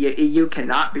 Like you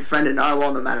cannot befriend a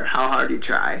narwhal no matter how hard you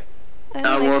try. I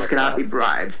don't like Narwhals this cannot be world.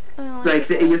 bribed. I don't Like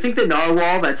this you world. think the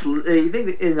narwhal that's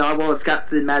got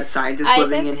the mad scientist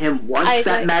living Isaac? in him wants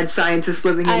that Isaac? mad scientist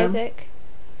living in him? Isaac,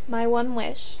 my one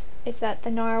wish is that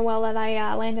the narwhal that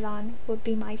I landed on would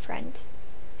be my friend.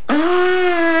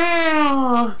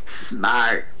 Oh,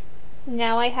 smart.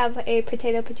 Now I have a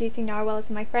potato producing narwhal as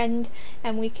my friend,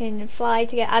 and we can fly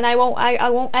together. And I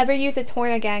won't ever use its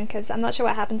horn again because I'm not sure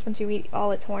what happens once you eat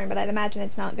all its horn, but I'd imagine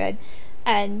it's not good.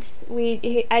 And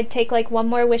I'd take like one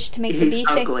more wish to make the bee He's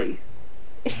ugly.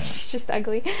 It's just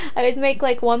ugly. I would make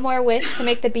like one more wish to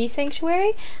make the bee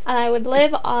sanctuary, and I would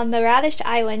live on the Radish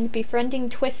Island, befriending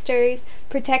twisters,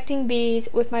 protecting bees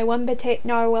with my one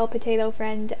narwhal potato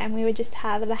friend, and we would just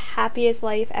have the happiest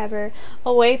life ever,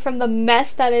 away from the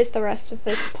mess that is the rest of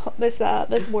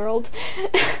this world.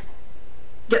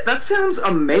 Yeah, that sounds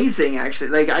amazing, actually.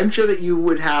 Like, I'm sure that you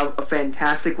would have a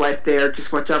fantastic life there.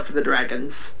 Just watch out for the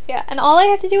dragons. Yeah, and all I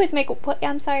have to do is make. What?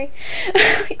 I'm sorry.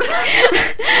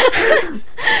 I'm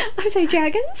sorry,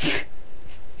 dragons.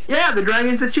 Yeah, the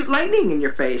dragons that shoot lightning in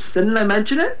your face. Didn't I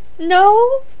mention it?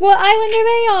 No. What island are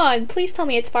they on? Please tell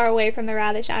me it's far away from the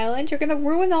Radish Island. You're gonna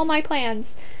ruin all my plans.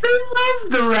 They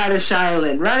love the Radish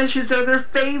Island. Radishes are their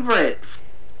favorites.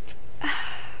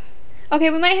 Okay,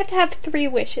 we might have to have 3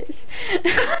 wishes.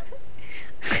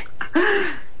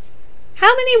 How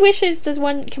many wishes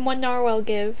can one narwhal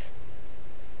give?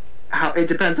 It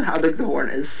depends on how big the horn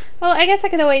is. Well, I guess I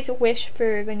could always wish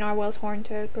for the narwhal's horn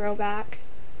to grow back.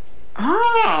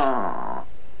 Oh.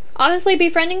 Honestly,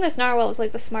 befriending this narwhal is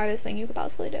like the smartest thing you could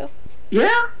possibly do.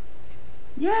 Yeah?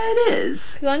 Yeah, it is.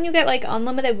 Because then you get like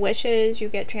unlimited wishes, you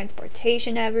get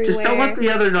transportation everywhere. Just don't let the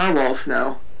other narwhals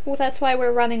know. Well, that's why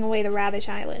we're running away to Radish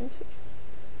Island.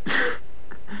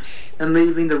 And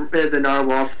leaving the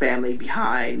narwhal's family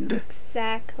behind.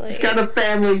 Exactly. He's got a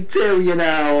family too, you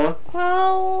know.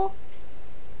 Well,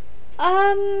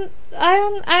 I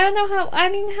don't know how. I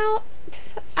mean,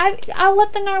 I'll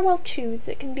let the narwhal choose.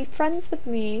 It can be friends with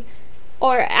me,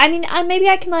 or I mean, maybe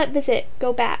I can let it visit,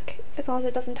 go back, as long as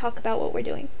it doesn't talk about what we're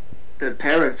doing. The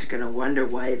parrots are gonna wonder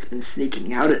why it's been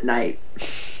sneaking out at night.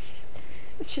 It's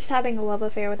just having a love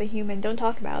affair with a human. Don't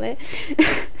talk about it.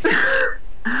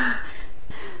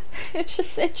 It's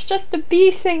just a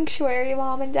bee sanctuary,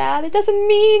 Mom and Dad. It doesn't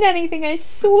mean anything, I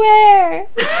swear.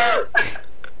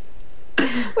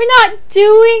 We're not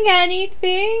doing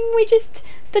anything.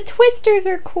 The twisters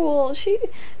are cool.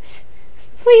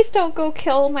 Please don't go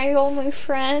kill my only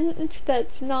friend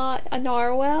that's not a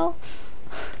narwhal.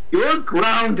 You're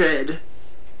grounded.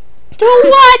 To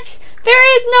what?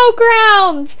 There is no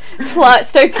ground!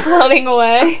 Starts floating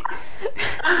away.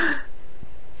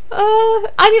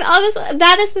 I mean, honestly,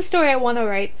 that is the story I want to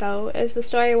write, though. Is the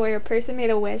story where a person made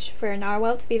a wish for a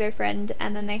narwhal to be their friend,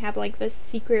 and then they have, like, this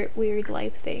secret weird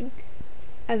life thing.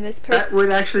 And this person... That would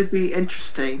actually be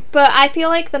interesting. But I feel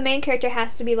like the main character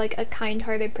has to be, like, a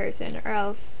kind-hearted person, or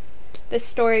else this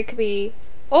story could be...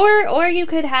 Or you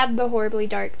could have the horribly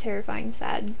dark, terrifying,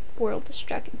 sad,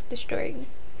 world-destroying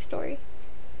story.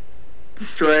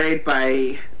 Destroyed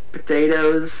by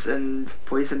potatoes and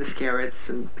poisonous carrots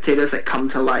and potatoes that come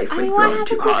to life when thrown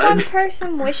too hard. What happens if one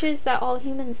person wishes that all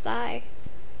humans die?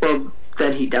 Well,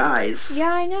 then he dies.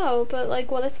 Yeah, I know, but like,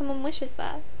 what if someone wishes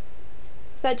that?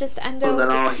 Does that just end up... Well,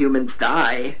 then all humans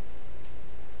die.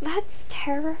 That's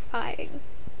terrifying.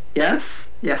 Yes?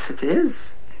 Yes, it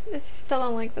is. I still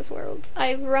don't like this world.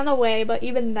 I've run away, but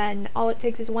even then, all it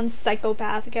takes is one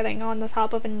psychopath getting on the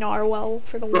top of a narwhal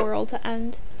for the world to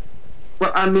end.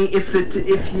 Well, I mean, if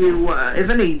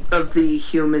any of the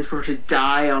humans were to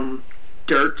die on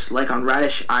dirt, like on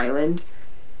Radish Island,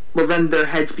 well, then their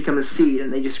heads become a seed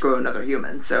and they just grow another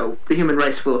human. So the human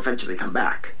race will eventually come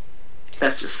back.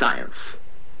 That's just science.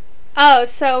 Oh,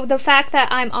 so the fact that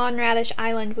I'm on Radish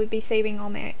Island would be saving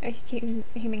all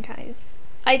humankind.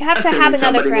 I'd have to have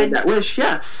another friend. Made that wish,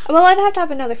 yes. Well, I'd have to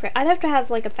have another friend. I'd have to have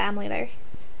like a family there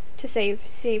to save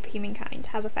humankind.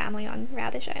 Have a family on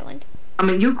Radish Island. I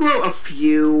mean, you grow a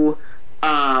few.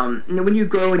 When you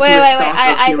grow into a stock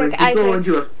of humans, you grow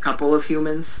into a couple of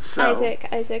humans. So.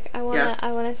 Isaac, I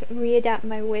wanna readapt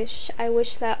my wish. I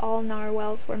wish that all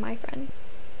narwhals were my friend.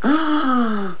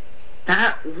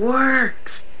 That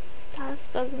works. It does,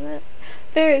 doesn't it?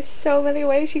 There is so many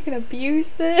ways you can abuse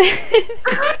this.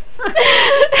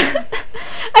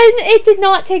 And it did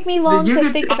not take me long to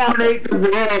think about it. You can dominate the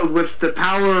world with the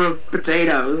power of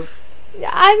potatoes.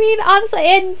 I mean, honestly,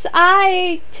 and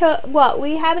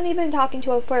we haven't even been talking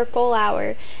to her for a full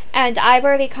hour, and I've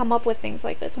already come up with things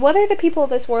like this. What are the people of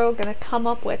this world going to come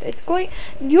up with?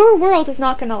 Your world is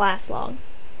not going to last long.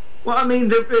 Well, I mean,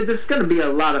 there's going to be a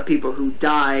lot of people who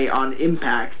die on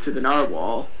impact to the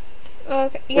narwhal.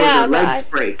 Okay, yeah, or their legs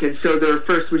break, and so their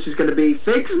first wish is going to be,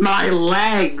 fix my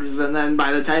legs! And then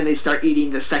by the time they start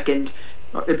eating the second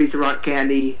piece of rock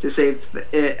candy to save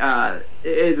it,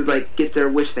 like get their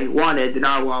wish they wanted, the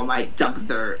narwhal might dump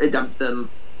them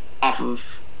off of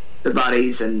their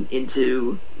bodies and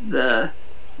into the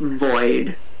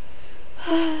void.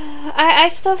 I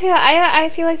still feel I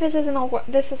feel like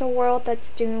this is a world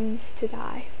that's doomed to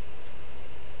die.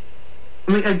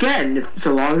 I mean, again,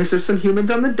 so long as there's some humans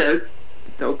on the dirt,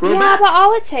 they'll grow back. Yeah, but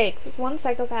all it takes is one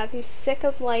psychopath who's sick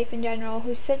of life in general,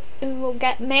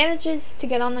 manages to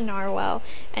get on the narwhal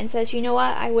and says, you know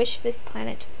what, I wish this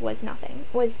planet was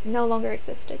no longer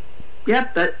existed.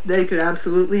 Yep, that could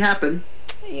absolutely happen.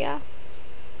 Yeah.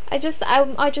 I just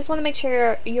want to make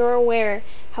sure you're aware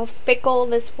how fickle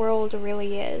this world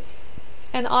really is.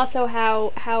 And also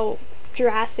how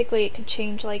drastically it could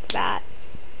change like that.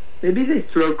 Maybe they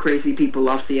throw crazy people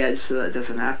off the edge so that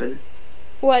doesn't happen.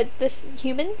 What, this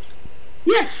humans?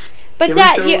 Yes! But Can we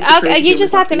that throw you the crazy you just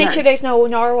humans have off to the make sure edge? there's no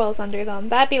narwhals under them.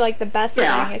 That'd be like the best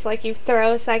Yeah. thing. Is like you throw a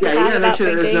Yeah, you psychopath gotta make without sure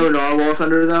there's thinking. no narwhals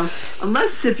under them.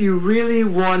 Unless if you really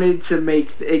wanted to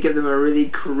give them a really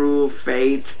cruel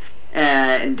fate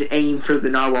and aim for the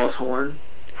narwhal's horn.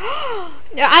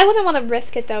 No, I wouldn't want to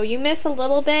risk it though. You miss a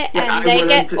little bit, Yeah, I and they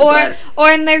get wouldn't,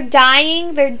 and they're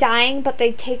dying, but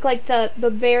they take like the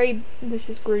very, this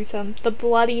is gruesome, the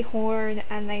bloody horn,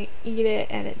 and they eat it,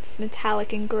 and it's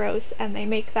metallic and gross, and they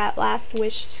make that last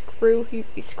wish: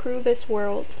 screw this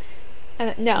world.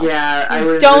 And no, Yeah, I you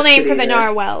wouldn't don't risk aim it for the either.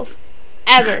 narwhals,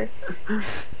 ever.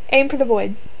 Aim for the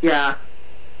void. Yeah.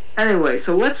 Anyway,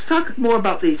 so let's talk more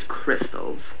about these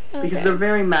crystals. Okay. Because they're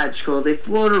very magical. They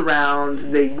float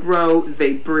around, they grow,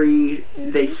 they breed,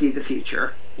 they see the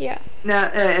future. Yeah. Now,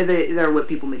 they're what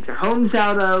people make their homes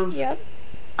out of. Yep.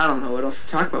 I don't know what else to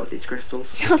talk about with these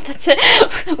crystals. That's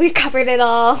it. We've covered it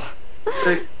all.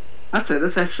 Like, I'd say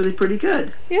that's actually pretty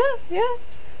good. Yeah.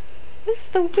 This is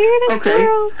the weirdest Okay,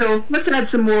 world. so let's add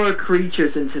some more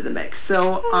creatures into the mix.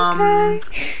 So, Okay.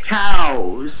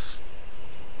 cows.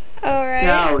 Alright.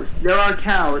 Cows. There are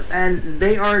cows, and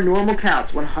they are normal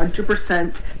cows,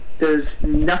 100%. There's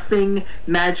nothing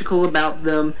magical about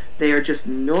them. They are just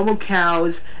normal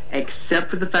cows, except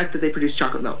for the fact that they produce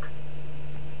chocolate milk.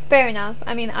 Fair enough.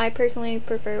 I mean, I personally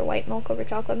prefer white milk over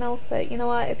chocolate milk, but you know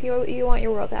what? If you want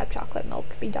your world to have chocolate milk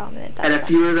be dominant, that's And a fine.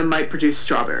 few of them might produce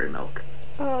strawberry milk.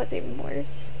 Oh, it's even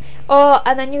worse. Oh,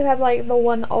 and then you have like the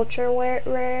one ultra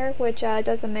rare, which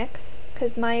does a mix.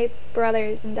 Because my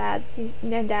brothers and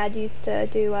dad used to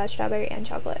do strawberry and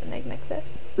chocolate, and they'd mix it.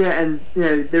 Yeah, and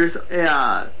there's and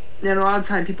a lot of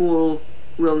time people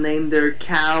will name their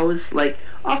cows. Like,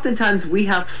 oftentimes we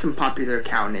have some popular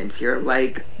cow names here,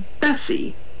 like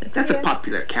Bessie. That's a Yeah.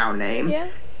 popular cow name. Yeah.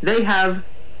 They have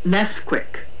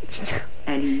Nesquik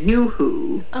and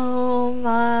Yoo-Hoo, Oh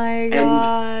my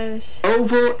gosh.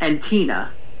 Oval, and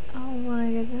Tina. Oh my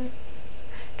goodness.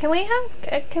 Can we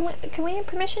have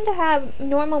permission to have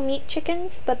normal meat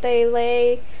chickens, but they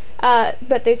lay,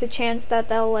 but there's a chance that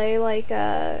they'll lay like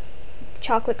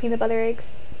chocolate peanut butter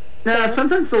eggs? Now, So-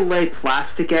 sometimes they'll lay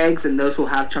plastic eggs, and those will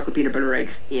have chocolate peanut butter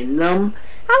eggs in them.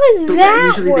 How does But that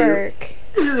usually they- work?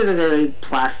 Usually they lay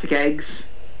plastic eggs.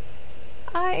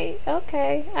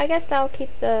 Okay. I guess that'll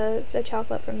keep the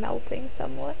chocolate from melting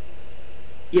somewhat.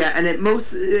 Yeah,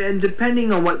 and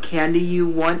depending on what candy you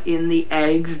want in the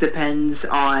eggs depends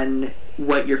on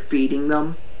what you're feeding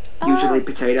them. Usually Oh.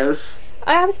 potatoes.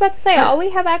 I was about to say, all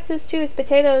we have access to is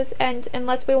potatoes, and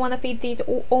unless we want to feed these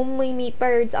only meat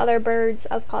birds, other birds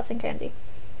of cotton candy.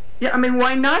 Yeah, I mean,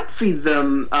 why not feed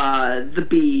them the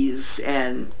bees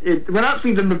and why not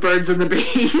feed them the birds and the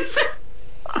bees?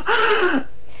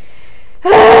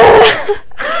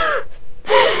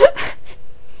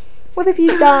 What have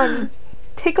you done?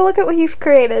 Take a look at what you've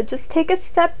created. Just take a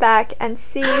step back and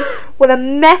see what a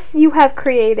mess you have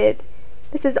created.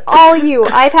 This is all you.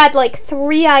 I've had like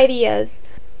 3 ideas.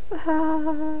 Did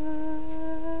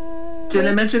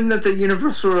I mention that the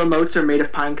universal remotes are made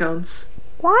of pine cones?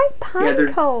 Why pine they're-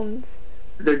 cones?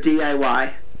 They're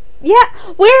DIY. Yeah,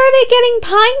 where are they getting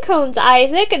pine cones,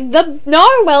 Isaac? The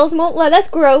narwhals won't let us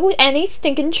grow any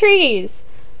stinking trees.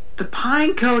 The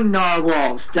pine cone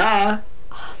narwhals, duh.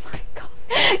 Oh my god.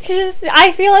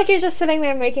 I feel like you're just sitting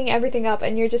there making everything up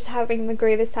and you're just having the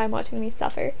greatest time watching me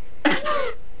suffer.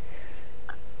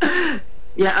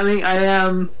 Yeah, I mean, I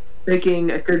am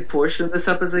making a good portion of this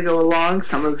up as I go along.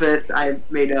 Some of it I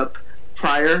made up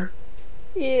prior.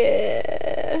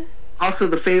 Yeah. Also,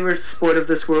 the favorite sport of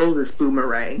this world is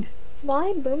boomerang.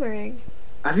 Why boomerang?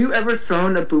 Have you ever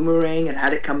thrown a boomerang and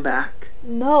had it come back?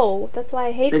 No, that's why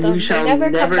I hate Then them. you shall they never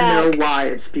come know back. why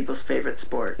it's people's favorite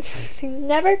sport. They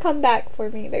never come back for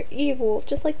me. They're evil,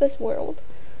 just like this world.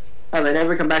 Oh, they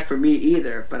never come back for me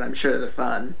either, but I'm sure they're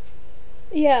fun.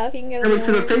 Yeah, if you can get Anyway,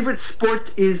 so the along. favorite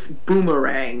sport is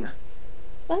boomerang.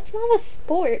 That's not a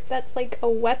sport. That's like a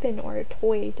weapon or a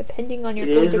toy, depending on your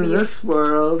It point is of in view. this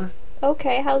world.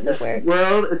 Okay, how's This it work?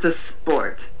 world, it's a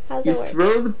sport. How's You it work?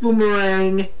 throw the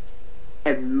boomerang,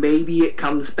 and maybe it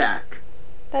comes back.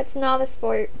 That's not a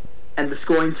sport. And the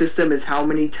scoring system is how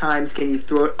many times can you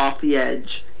throw it off the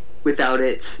edge without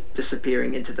it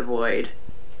disappearing into the void.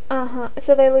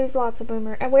 So they lose lots of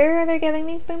boomerang. And where are they getting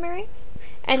these boomerangs?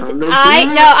 And From the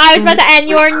I was about to, and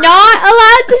you're not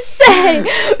allowed to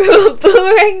say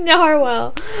boomerang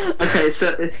narwhal. Okay,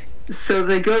 so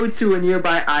they go to a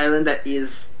nearby island that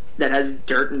has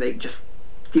dirt, and they just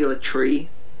steal a tree.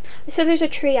 So there's a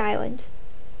tree island.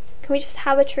 Can we just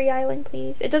have a tree island,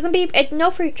 please? It doesn't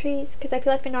no fruit trees, because I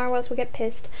feel like the narwhals will get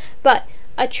pissed. But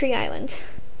a tree island.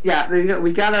 Yeah,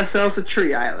 we got ourselves a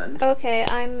tree island. Okay,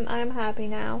 I'm happy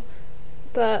now.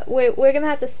 But we're gonna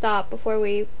have to stop before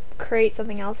we create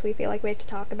something else we feel like we have to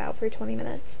talk about for 20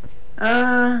 minutes.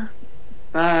 Fine.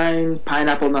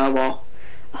 Pineapple narwhal.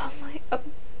 Oh my...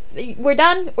 we're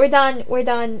done.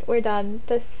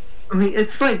 This... I mean,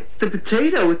 it's like the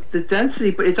potato with the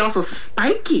density, but it's also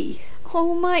spiky.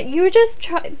 Oh my... You just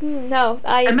try... No,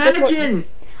 Imagine!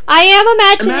 I am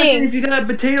imagining! Imagine if you got a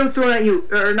potato thrown at you,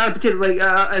 or not a potato, like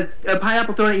a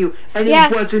pineapple thrown at you, and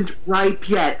it wasn't ripe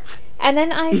yet. And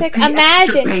then Isaac,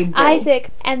 imagine,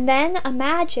 and then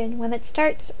imagine when it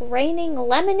starts raining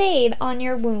lemonade on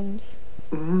your wombs.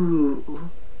 Ooh.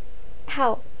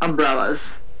 How? Umbrellas.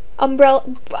 Umbrella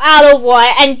out of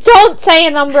what? And don't say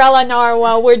an umbrella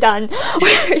narwhal. We're done.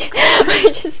 We're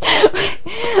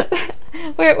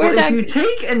done. If you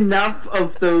take enough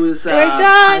of those we're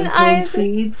done, Isaac.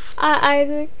 Seeds.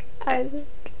 Isaac.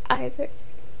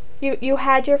 You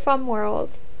had your fun world.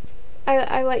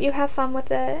 I let you have fun with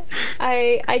it.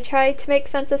 I tried to make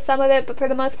sense of some of it, but for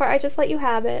the most part I just let you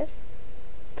have it.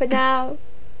 But now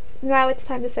it's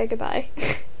time to say goodbye.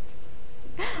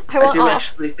 I do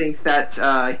actually think that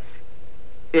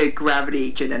a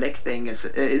gravity genetic thing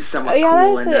is somewhat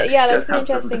cool. That's an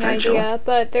interesting idea,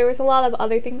 but there was a lot of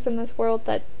other things in this world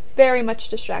that very much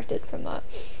distracted from that.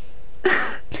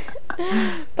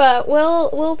 But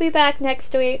we'll be back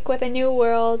next week with a new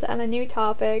world and a new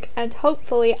topic, and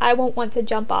hopefully I won't want to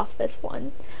jump off this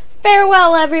one.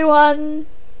 Farewell, everyone!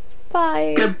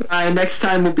 Bye! Goodbye. Next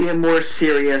time will be a more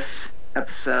serious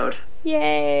episode.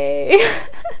 Yay!